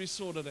attitude to be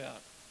sorted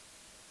out.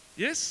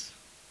 Yes?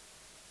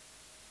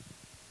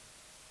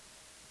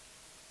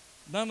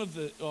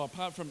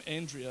 Apart from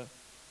Andrea,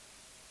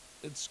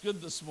 it's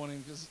good this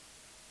morning because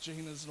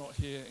Gina's not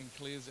here and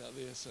Claire's out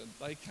there, so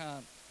they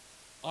can't.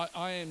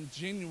 I am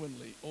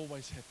genuinely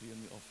always happy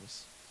in the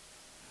office.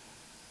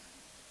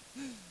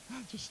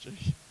 I'm just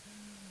joking.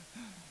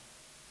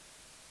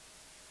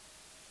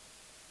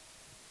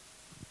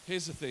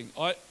 Here's the thing.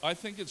 I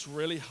think it's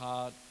really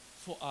hard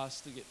for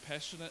us to get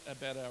passionate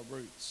about our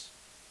roots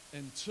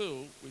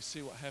until we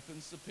see what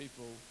happens to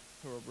people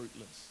who are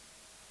rootless.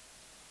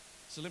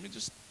 So let me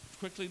just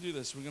quickly do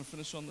this. We're going to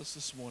finish on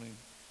this morning.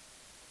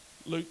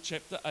 Luke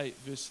chapter 8,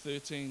 verse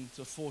 13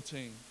 to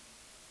 14.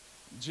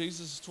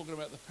 Jesus is talking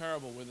about the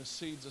parable where the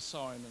seeds are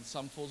sown and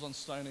some falls on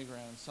stony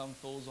ground, some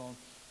falls on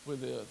where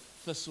there are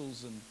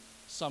thistles, and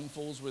some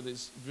falls where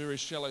there's very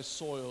shallow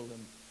soil,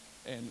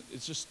 and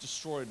it's just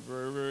destroyed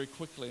very, very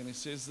quickly. And he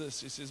says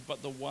this, he says,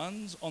 but the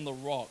ones on the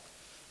rock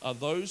are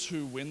those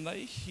who, when they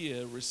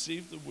hear,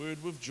 receive the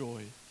word with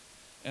joy,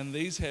 and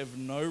these have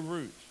no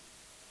root,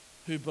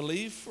 who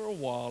believe for a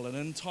while, and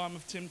in time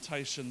of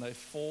temptation they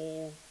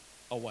fall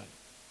away.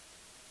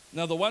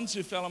 Now the ones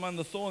who fell among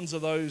the thorns are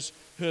those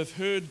who have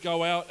heard,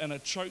 go out and are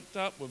choked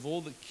up with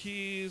all the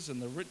cares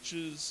and the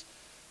riches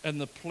and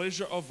the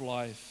pleasure of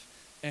life,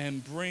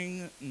 and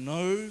bring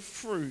no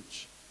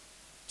fruit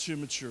to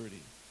maturity.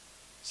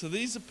 So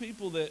these are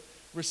people that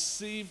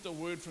received a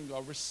word from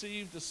God,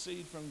 received a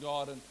seed from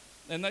God,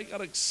 and they got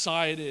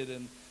excited,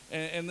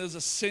 and there's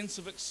a sense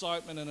of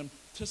excitement and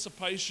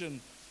anticipation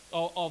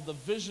of the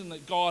vision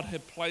that God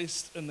had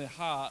placed in their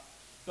heart.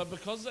 But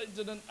because they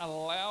didn't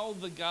allow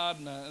the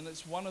gardener, and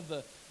it's one of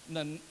the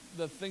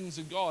things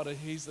of God,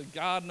 he's the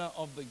gardener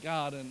of the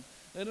garden,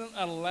 they didn't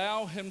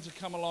allow him to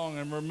come along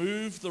and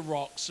remove the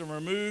rocks and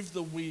remove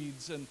the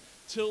weeds and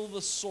till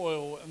the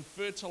soil and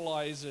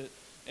fertilize it.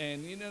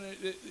 And you know,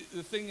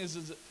 the thing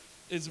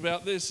is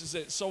about this is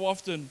that so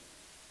often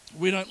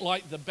we don't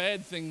like the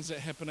bad things that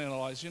happen in our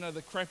lives. You know,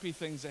 the crappy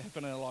things that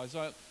happen in our lives,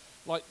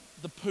 like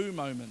the poo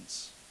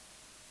moments.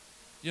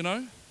 You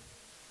know,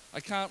 I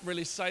can't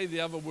really say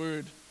the other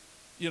word,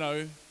 you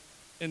know,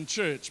 in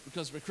church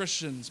because we're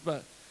Christians,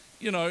 but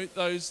you know,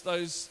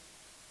 those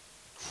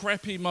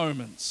crappy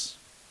moments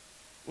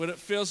when it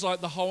feels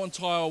like the whole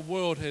entire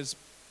world has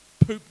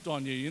pooped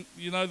on you.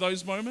 You know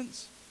those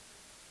moments?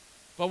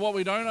 But what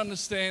we don't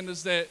understand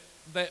is that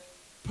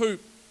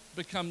poop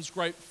becomes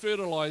great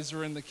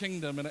fertilizer in the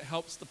kingdom, and it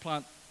helps the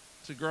plant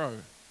to grow.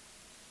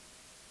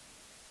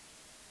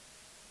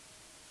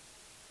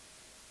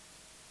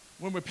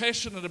 When we're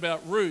passionate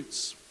about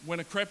roots,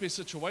 when a crappy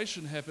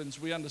situation happens,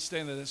 we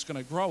understand that it's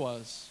going to grow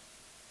us.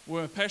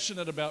 When we're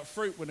passionate about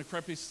fruit, when a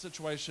crappy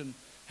situation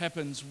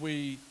happens,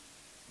 we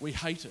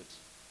hate it.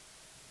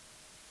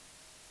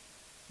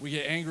 We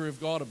get angry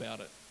with God about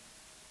it.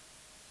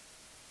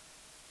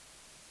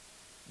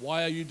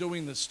 Why are you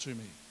doing this to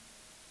me?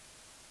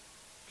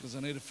 Because I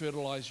need to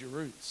fertilize your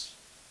roots.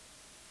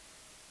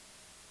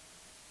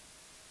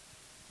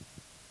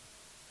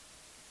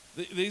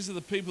 These are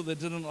the people that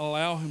didn't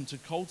allow him to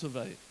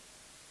cultivate.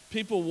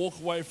 People walk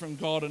away from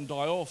God and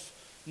die off,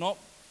 not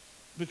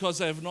because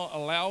they have not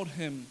allowed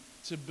him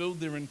to build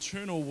their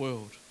internal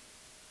world.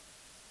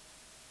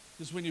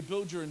 Because when you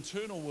build your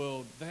internal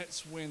world,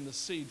 that's when the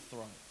seed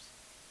thrives.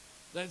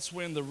 That's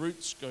when the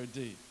roots go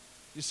deep.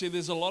 You see,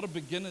 there's a lot of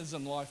beginners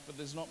in life, but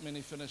there's not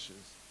many finishers.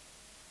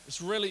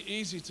 It's really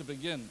easy to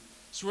begin.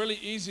 It's really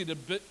easy to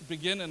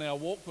begin in our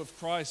walk with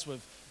Christ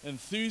with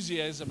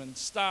enthusiasm and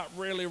start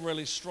really,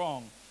 really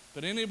strong.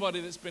 But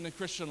anybody that's been a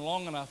Christian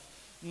long enough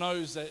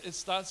knows that it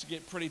starts to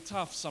get pretty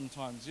tough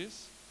sometimes,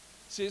 yes?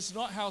 See, it's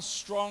not how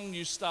strong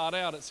you start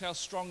out, it's how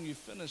strong you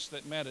finish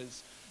that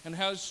matters. And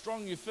how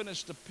strong you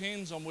finish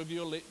depends on whether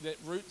you let that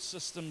root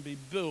system be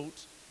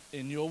built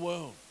in your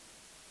world.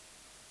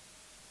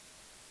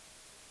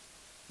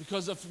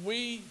 Because if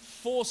we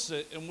force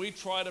it and we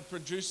try to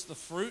produce the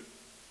fruit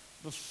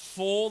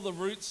before the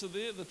roots are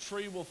there, the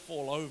tree will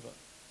fall over.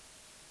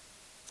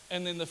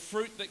 And then the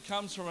fruit that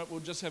comes from it will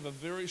just have a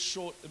very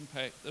short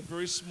impact, a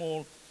very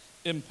small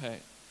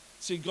impact.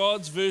 See,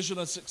 God's version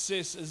of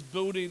success is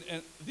building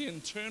the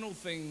internal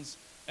things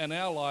in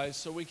our lives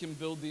so we can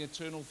build the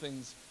eternal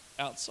things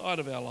outside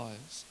of our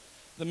lives.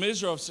 The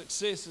measure of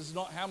success is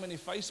not how many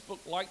Facebook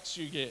likes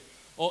you get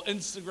or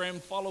Instagram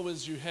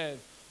followers you have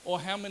or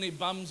how many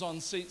bums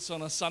on seats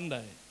on a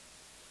Sunday.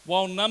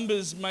 While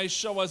numbers may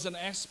show us an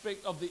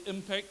aspect of the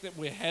impact that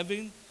we're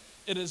having,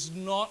 it is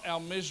not our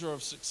measure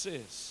of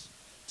success.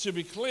 To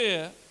be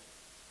clear,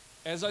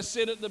 as I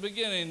said at the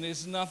beginning,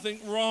 there's nothing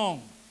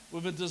wrong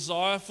with a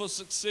desire for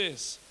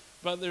success,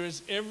 but there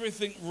is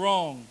everything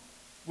wrong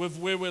with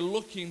where we're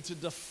looking to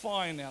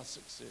define our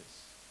success.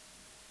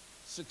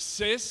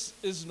 Success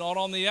is not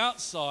on the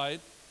outside,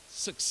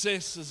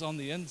 success is on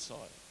the inside.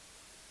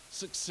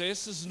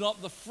 Success is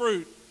not the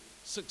fruit,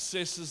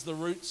 success is the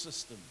root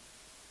system.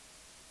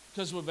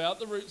 Because without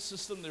the root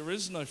system, there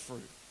is no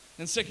fruit.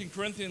 In 2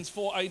 Corinthians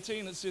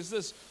 4:18, it says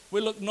this, we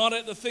look not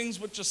at the things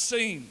which are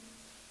seen,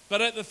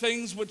 but at the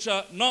things which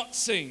are not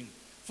seen.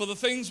 For the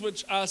things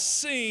which are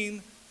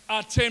seen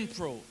are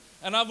temporal.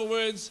 In other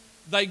words,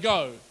 they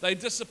go, they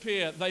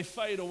disappear, they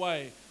fade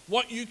away.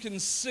 What you can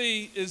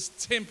see is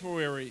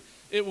temporary.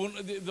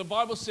 The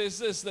Bible says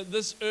this, that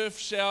this earth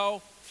shall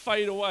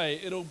fade away.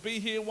 It'll be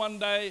here one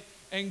day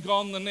and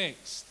gone the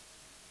next.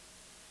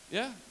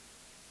 Yeah?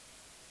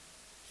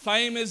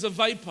 Fame is a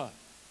vapor.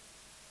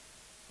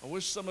 I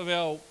wish some of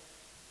our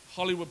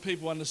Hollywood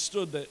people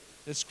understood that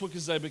as quick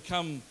as they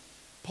become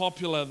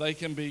popular, they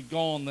can be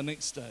gone the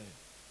next day.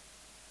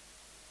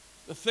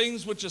 The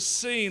things which are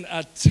seen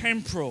are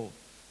temporal,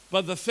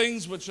 but the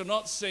things which are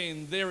not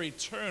seen, they're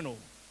eternal.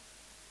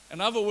 In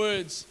other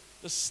words,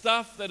 the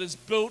stuff that is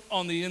built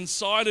on the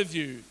inside of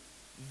you,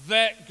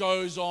 that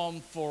goes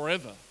on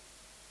forever.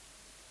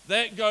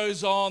 That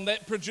goes on,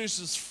 that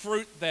produces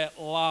fruit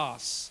that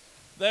lasts.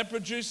 That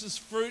produces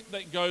fruit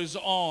that goes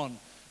on.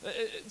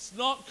 It's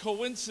not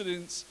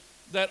coincidence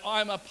that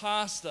I'm a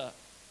pastor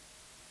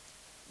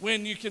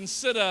when you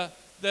consider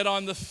that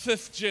I'm the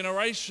 5th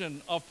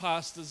generation of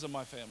pastors in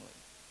my family.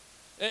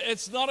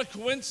 It's not a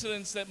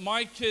coincidence that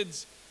my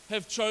kids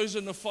have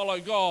chosen to follow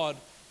God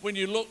when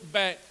you look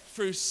back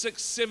through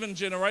 6, 7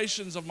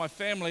 generations of my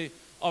family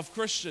of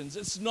Christians.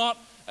 It's not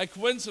a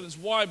coincidence.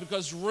 Why?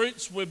 Because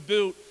roots were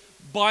built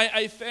by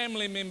a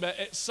family member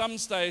at some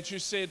stage who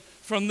said,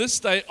 from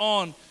this day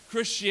on,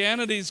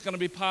 Christianity is going to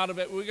be part of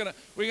it. We're going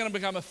to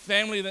become a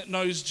family that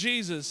knows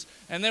Jesus.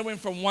 And that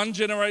went from one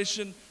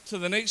generation to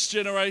the next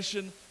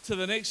generation to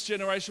the next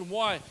generation.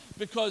 Why?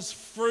 Because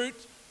fruit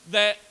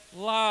that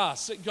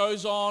lasts, it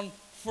goes on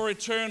for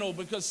eternal,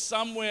 because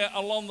somewhere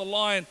along the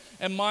line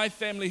in my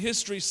family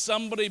history,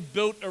 somebody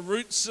built a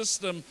root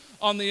system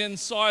on the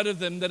inside of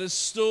them that is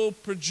still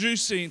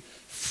producing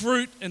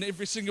fruit in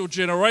every single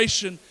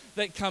generation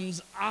that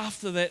comes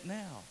after that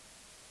now.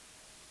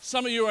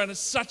 Some of you are in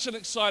such an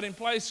exciting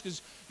place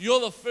because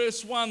you're the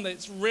first one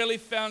that's really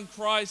found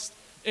Christ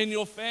in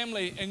your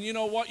family. And you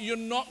know what? You're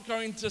not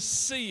going to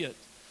see it.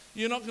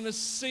 You're not going to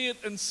see it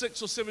in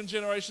 6 or 7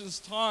 generations'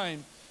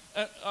 time.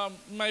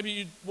 Maybe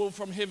you will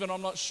from heaven,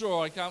 I'm not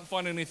sure. I can't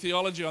find any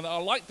theology on that. I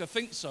like to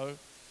think so.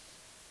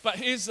 But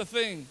here's the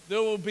thing.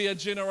 There will be a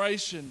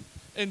generation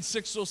in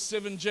 6 or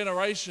 7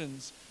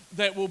 generations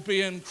that will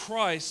be in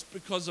Christ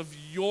because of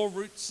your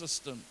root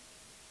system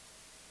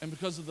and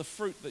because of the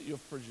fruit that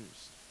you've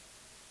produced.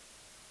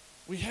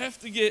 We have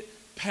to get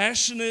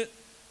passionate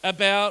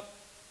about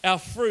our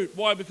fruit.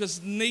 Why?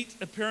 Because neat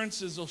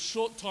appearances or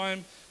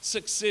short-time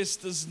success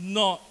does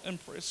not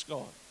impress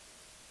God.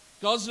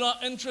 God's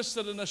not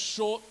interested in a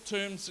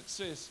short-term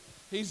success.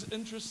 He's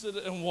interested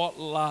in what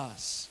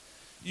lasts.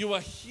 You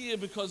are here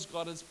because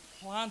God has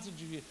planted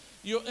you here.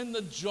 You're in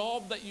the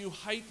job that you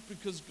hate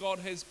because God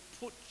has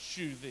put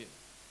you there.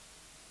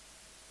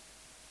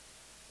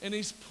 And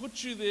He's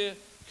put you there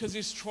because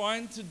He's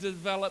trying to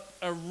develop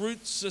a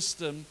root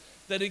system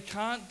that He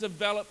can't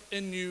develop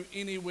in you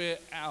anywhere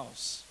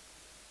else.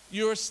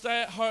 You're a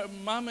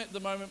stay-at-home mum at the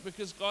moment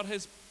because God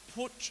has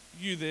put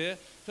you there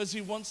because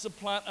He wants to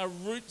plant a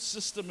root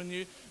system in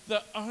you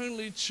that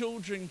only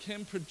children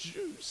can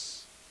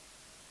produce.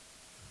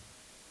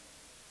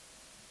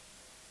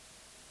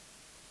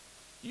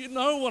 You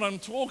know what I'm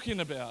talking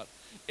about.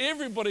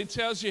 Everybody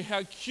tells you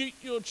how cute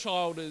your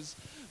child is,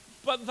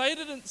 but they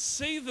didn't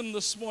see them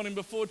this morning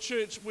before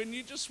church when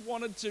you just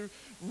wanted to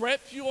wrap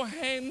your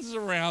hands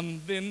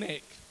around their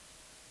neck.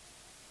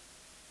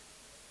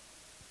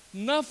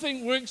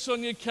 Nothing works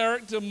on your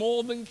character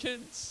more than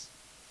kids.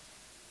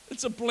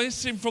 It's a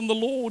blessing from the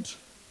Lord.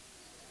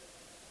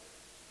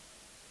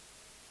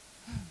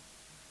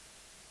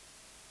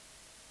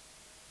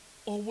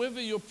 Or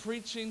whether you're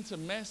preaching to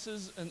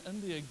masses in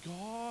India,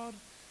 God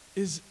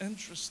is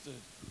interested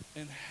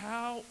in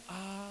how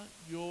are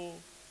your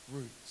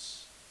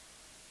roots.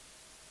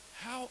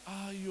 How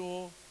are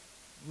your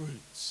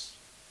roots?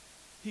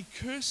 He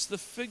cursed the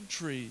fig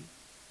tree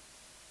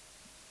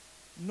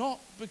not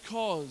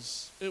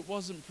because it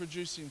wasn't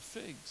producing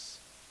figs,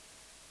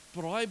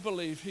 but I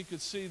believe he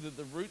could see that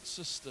the root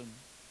system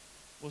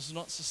was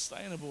not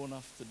sustainable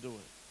enough to do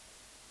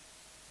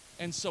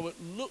it. And so it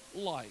looked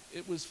like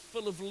it was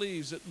full of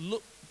leaves. It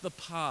looked the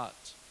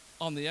part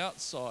on the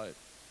outside,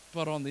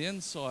 but on the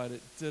inside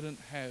it didn't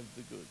have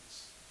the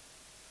goods.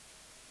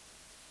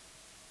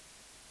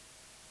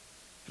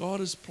 God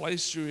has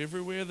placed you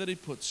everywhere that He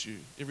puts you,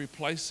 every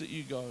place that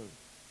you go.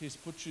 He's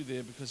put you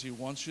there because He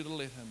wants you to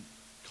let Him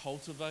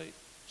cultivate,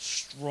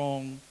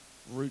 strong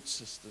root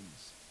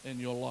systems in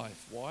your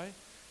life. Why?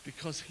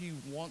 Because He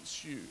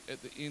wants you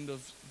at the end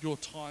of your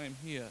time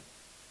here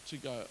to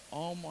go,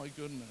 oh my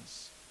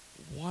goodness,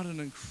 what an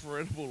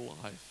incredible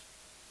life.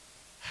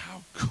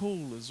 How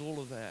cool is all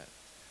of that?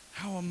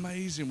 How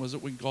amazing was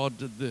it when God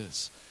did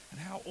this? And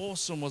how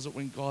awesome was it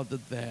when God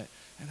did that?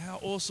 And how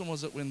awesome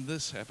was it when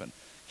this happened?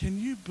 Can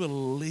you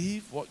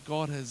believe what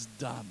God has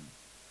done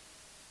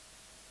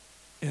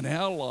in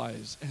our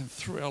lives and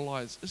through our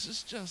lives? This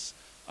is just,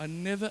 I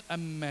never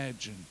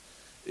imagined.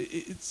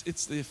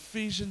 It's the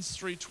Ephesians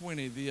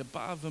 3:20, the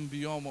above and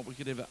beyond what we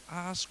could ever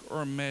ask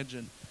or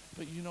imagine.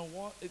 But you know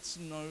what? It's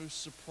no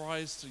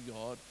surprise to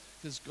God,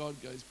 because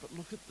God goes, but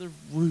look at the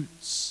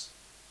roots.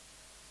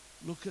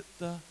 Look at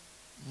the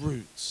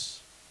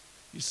roots.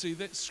 You see,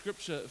 that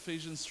scripture,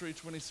 Ephesians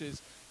 3:20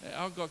 says,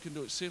 our God can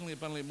do exceedingly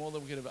abundantly more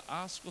than we could ever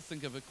ask or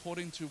think of,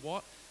 according to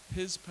what?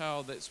 His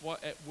power that's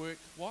what? At work,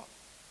 what?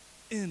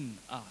 In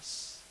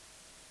us.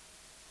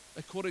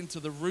 According to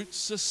the root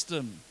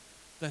system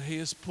that He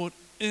has put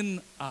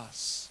in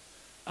us,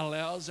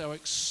 allows our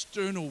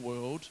external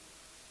world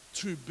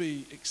to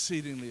be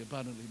exceedingly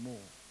abundantly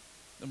more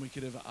than we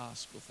could ever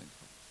ask or think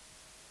of.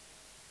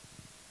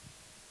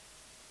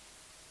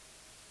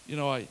 You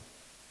know, I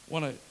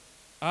want to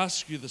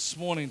ask you this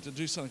morning to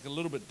do something a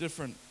little bit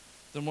different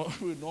than what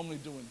we would normally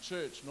do in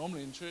church.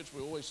 Normally in church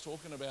we're always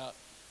thinking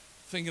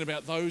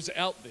about those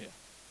out there.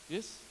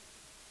 Yes?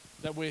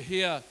 That we're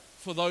here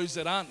for those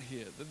that aren't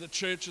here. That the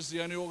church is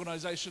the only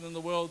organization in the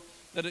world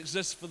that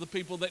exists for the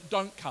people that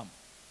don't come.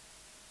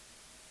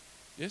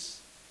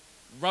 Yes?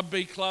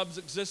 Rugby clubs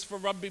exist for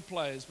rugby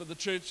players, but the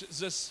church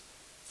exists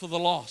for the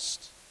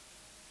lost.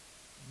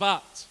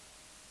 But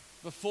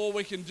before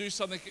we can do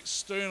something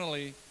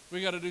externally,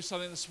 we got to do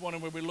something this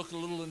morning where we look a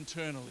little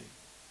internally.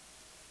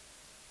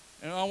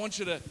 And I want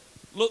you to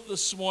look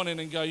this morning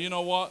and go, you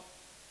know what?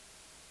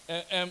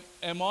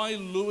 Am I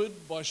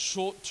lured by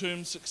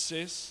short-term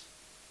success?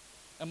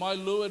 Am I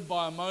lured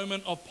by a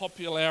moment of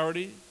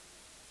popularity?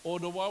 Or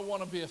do I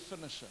want to be a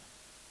finisher?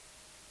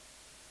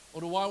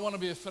 Or do I want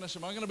to be a finisher?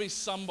 Am I going to be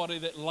somebody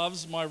that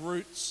loves my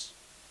roots?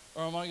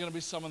 Or am I going to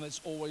be someone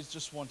that's always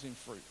just wanting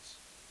fruits?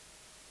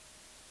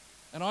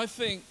 And I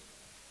think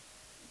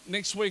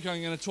next week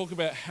I'm going to talk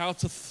about how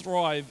to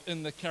thrive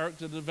in the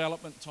character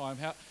development time,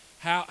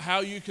 how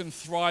you can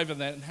thrive in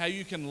that and how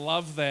you can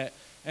love that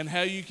and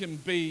how you can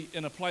be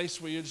in a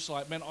place where you're just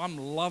like, man, I'm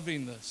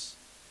loving this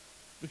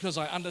because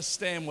I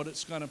understand what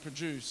it's going to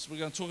produce. We're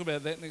going to talk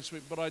about that next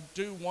week, but I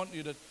do want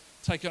you to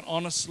take an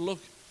honest look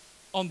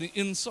on the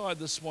inside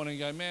this morning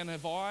and go, man,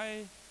 have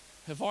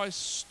I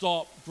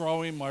stopped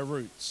growing my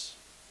roots?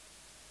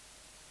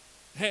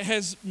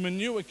 Has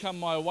manure come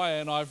my way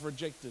and I've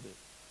rejected it?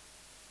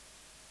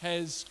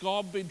 Has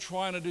God been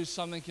trying to do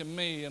something in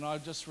me and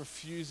I'm just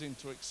refusing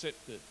to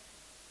accept it?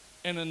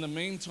 And in the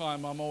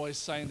meantime, I'm always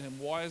saying to Him,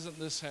 why isn't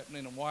this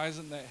happening and why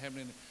isn't that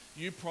happening?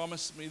 You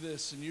promised me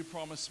this and you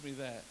promised me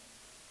that.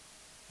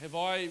 Have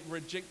I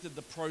rejected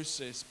the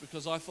process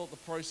because I thought the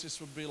process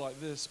would be like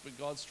this, but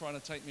God's trying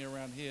to take me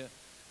around here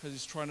because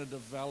He's trying to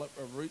develop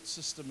a root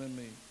system in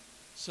me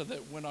so that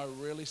when I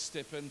really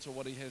step into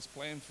what He has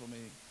planned for me,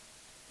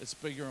 it's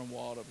bigger and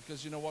wilder.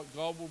 Because you know what?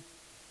 God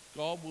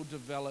will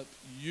develop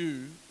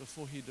you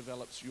before He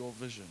develops your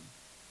vision.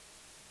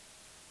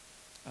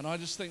 And I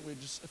just think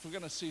if we're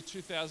going to see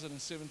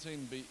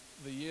 2017 be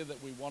the year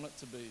that we want it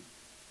to be,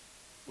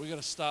 we're going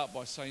to start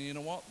by saying, you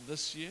know what?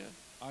 This year,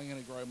 I'm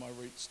going to grow my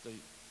roots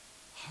deep.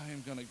 I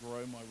am going to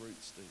grow my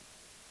roots deep.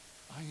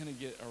 I'm going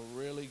to get a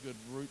really good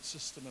root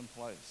system in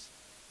place.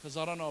 Because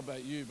I don't know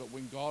about you, but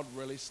when God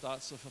really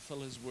starts to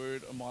fulfill His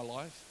word in my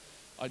life,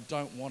 I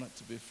don't want it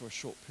to be for a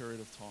short period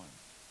of time.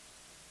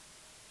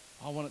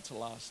 I want it to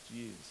last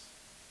years.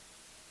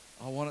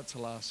 I want it to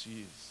last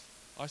years.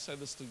 I say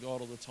this to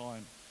God all the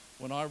time.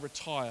 When I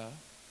retire,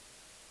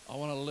 I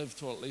want to live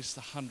to at least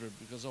 100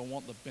 because I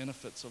want the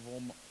benefits of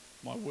all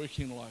my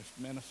working life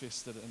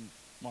manifested in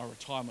my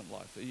retirement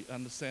life. Are you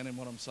understanding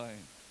what I'm saying?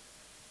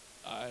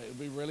 It would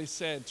be really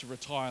sad to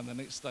retire and the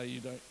next day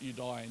you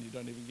die and you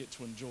don't even get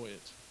to enjoy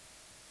it.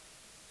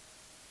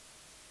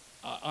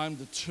 I'm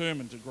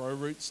determined to grow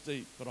roots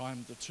deep, but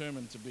I'm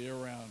determined to be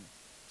around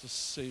to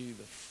see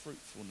the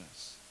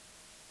fruitfulness,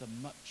 the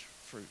much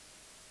fruit,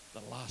 the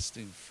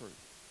lasting fruit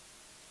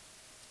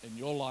in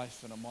your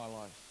life and in my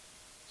life.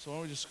 So why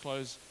don't we just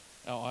close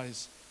our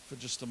eyes for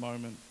just a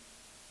moment.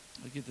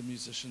 I get the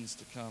musicians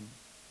to come.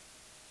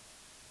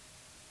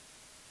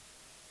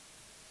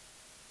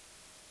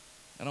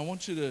 And I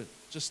want you to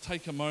just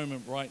take a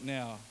moment right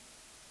now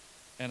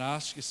and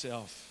ask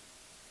yourself,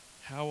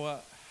 how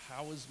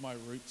is my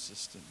root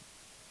system?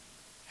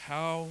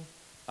 How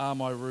are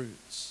my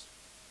roots?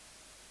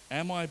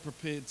 Am I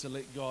prepared to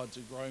let God to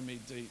grow me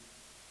deep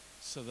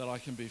so that I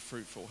can be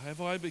fruitful? Have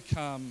I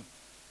become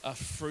a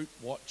fruit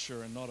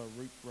watcher and not a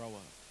root grower?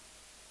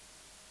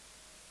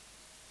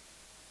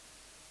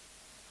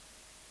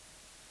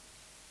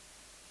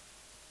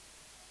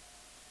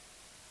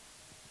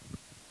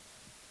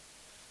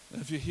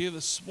 And if you're here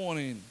this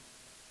morning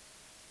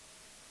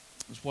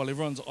Just while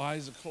everyone's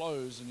eyes are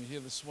closed and you're here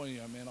this morning,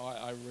 man,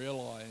 I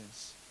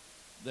realize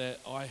that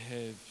I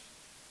have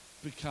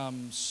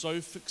become so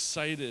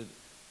fixated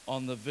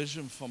on the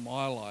vision for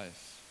my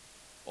life,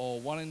 or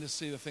wanting to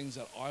see the things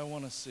that I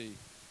want to see,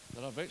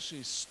 that I've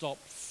actually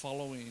stopped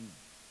following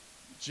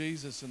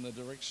Jesus in the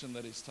direction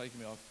that he's taken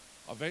me.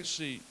 I've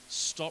actually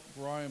stopped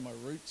growing my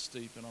roots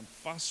deep, and I'm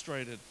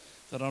frustrated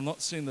that I'm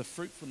not seeing the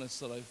fruitfulness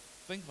that I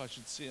think I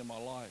should see in my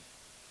life.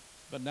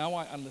 But now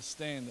I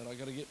understand that I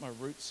got to get my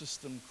root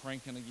system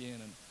cranking again,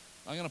 and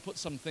I'm going to put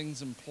some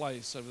things in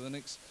place over the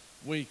next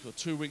week or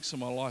 2 weeks of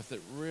my life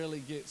that really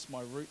gets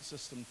my root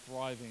system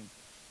thriving.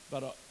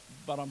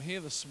 But I'm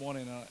here this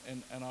morning,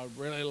 and I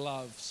really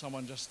love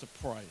someone just to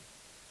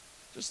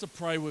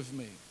pray with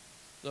me,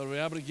 that I'll be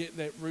able to get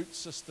that root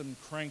system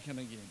cranking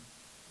again,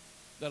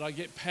 that I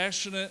get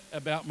passionate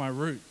about my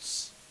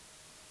roots,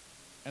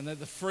 and that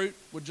the fruit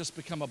would just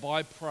become a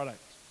byproduct,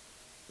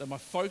 that my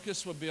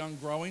focus would be on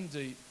growing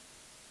deep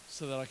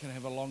so that I can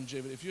have a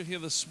longevity. If you're here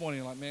this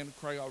morning, like, man,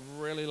 Craig, I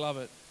really love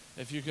it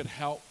if you could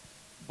help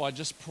by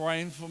just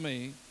praying for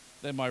me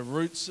that my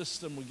root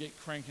system would get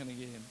cranking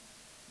again,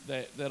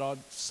 that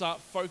I'd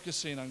start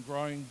focusing on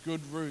growing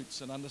good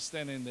roots and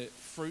understanding that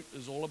fruit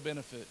is all a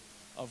benefit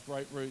of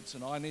great roots,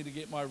 and I need to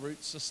get my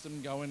root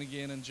system going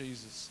again in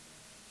Jesus.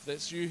 If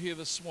that's you here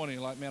this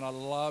morning, like, man, I'd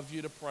love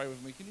you to pray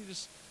with me. Can you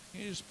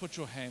just put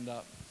your hand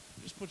up?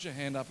 Just put your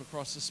hand up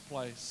across this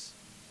place.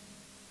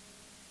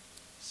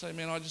 Say,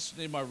 man, I just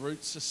need my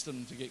root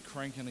system to get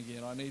cranking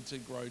again. I need to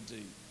grow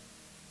deep.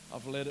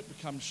 I've let it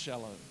become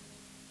shallow.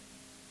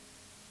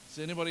 Is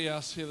there anybody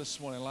else here this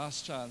morning?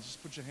 Last chance.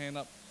 Just put your hand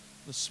up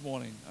this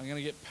morning. I'm going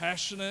to get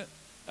passionate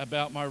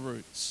about my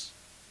roots.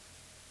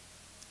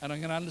 And I'm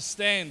going to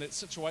understand that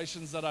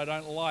situations that I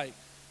don't like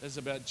is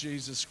about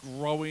Jesus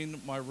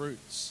growing my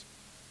roots.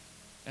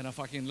 And if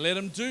I can let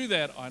him do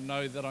that, I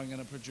know that I'm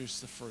going to produce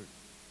the fruit.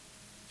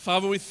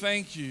 Father, we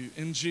thank you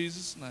in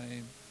Jesus'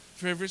 name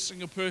for every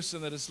single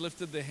person that has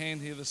lifted their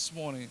hand here this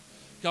morning.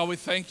 God, we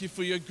thank you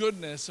for your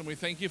goodness, and we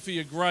thank you for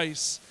your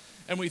grace,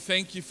 and we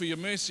thank you for your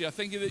mercy. I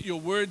thank you that your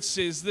word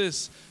says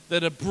this,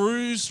 that a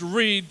bruised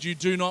reed you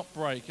do not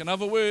break. In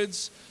other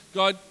words,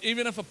 God,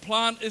 even if a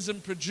plant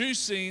isn't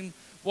producing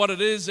what it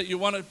is that you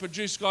want to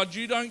produce, God,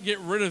 you don't get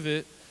rid of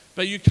it,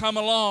 but you come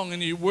along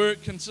and you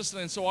work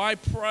consistently. And so I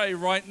pray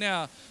right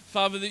now,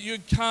 Father, that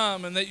you'd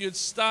come and that you'd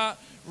start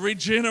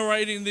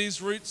regenerating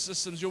these root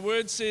systems. Your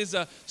word says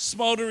a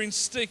smoldering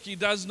stick he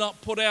does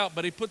not put out,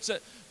 but he puts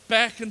it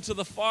back into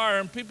the fire.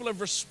 And people have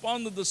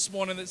responded this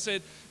morning that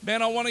said,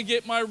 man, I want to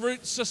get my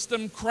root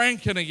system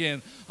cranking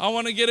again. I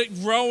want to get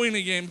it growing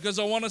again because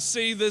I want to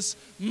see this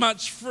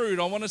much fruit.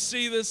 I want to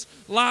see this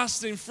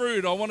lasting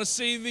fruit. I want to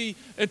see the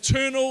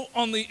eternal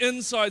on the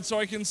inside so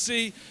I can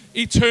see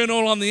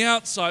eternal on the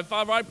outside.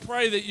 Father, I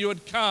pray that you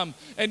would come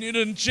and you'd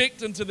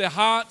inject into their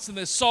hearts and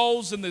their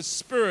souls and their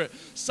spirit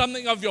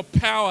something of your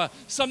power,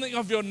 something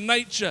of your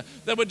nature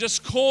that would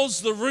just cause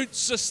the root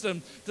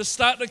system to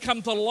start to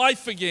come to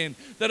life again,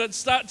 that it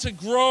start to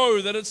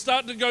grow, that it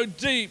start to go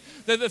deep,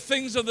 that the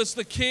things of this,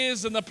 the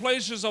cares and the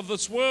pleasures of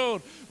this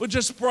world would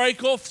just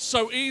break off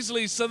so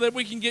easily so that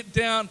we can get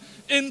down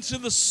into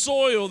the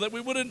soil, that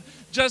we wouldn't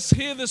just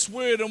hear this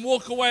word and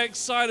walk away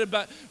excited,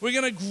 but we're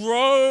going to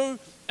grow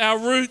our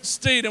roots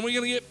deep, and we're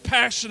going to get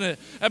passionate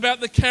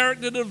about the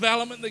character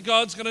development that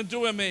God's going to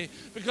do in me,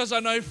 because I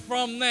know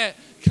from that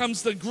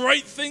comes the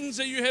great things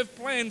that you have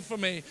planned for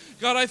me.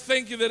 God, I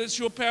thank you that it's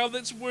your power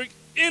that's worked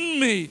in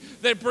me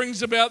that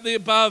brings about the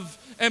above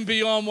and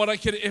beyond what I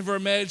could ever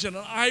imagine.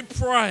 And I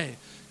pray,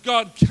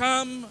 God,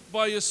 come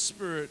by your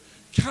Spirit,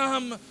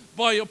 come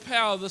by your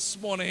power this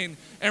morning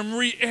and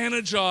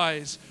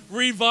re-energize,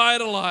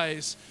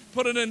 revitalize,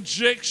 put an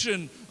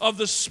injection of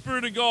the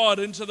Spirit of God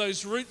into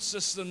those root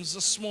systems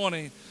this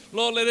morning.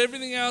 Lord, let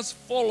everything else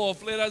fall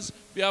off. Let us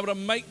be able to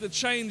make the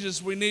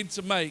changes we need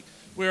to make,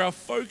 where our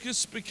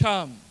focus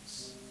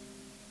becomes,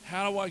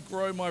 how do I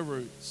grow my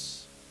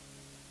roots?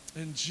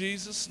 In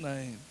Jesus'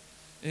 name,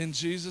 in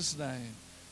Jesus' name.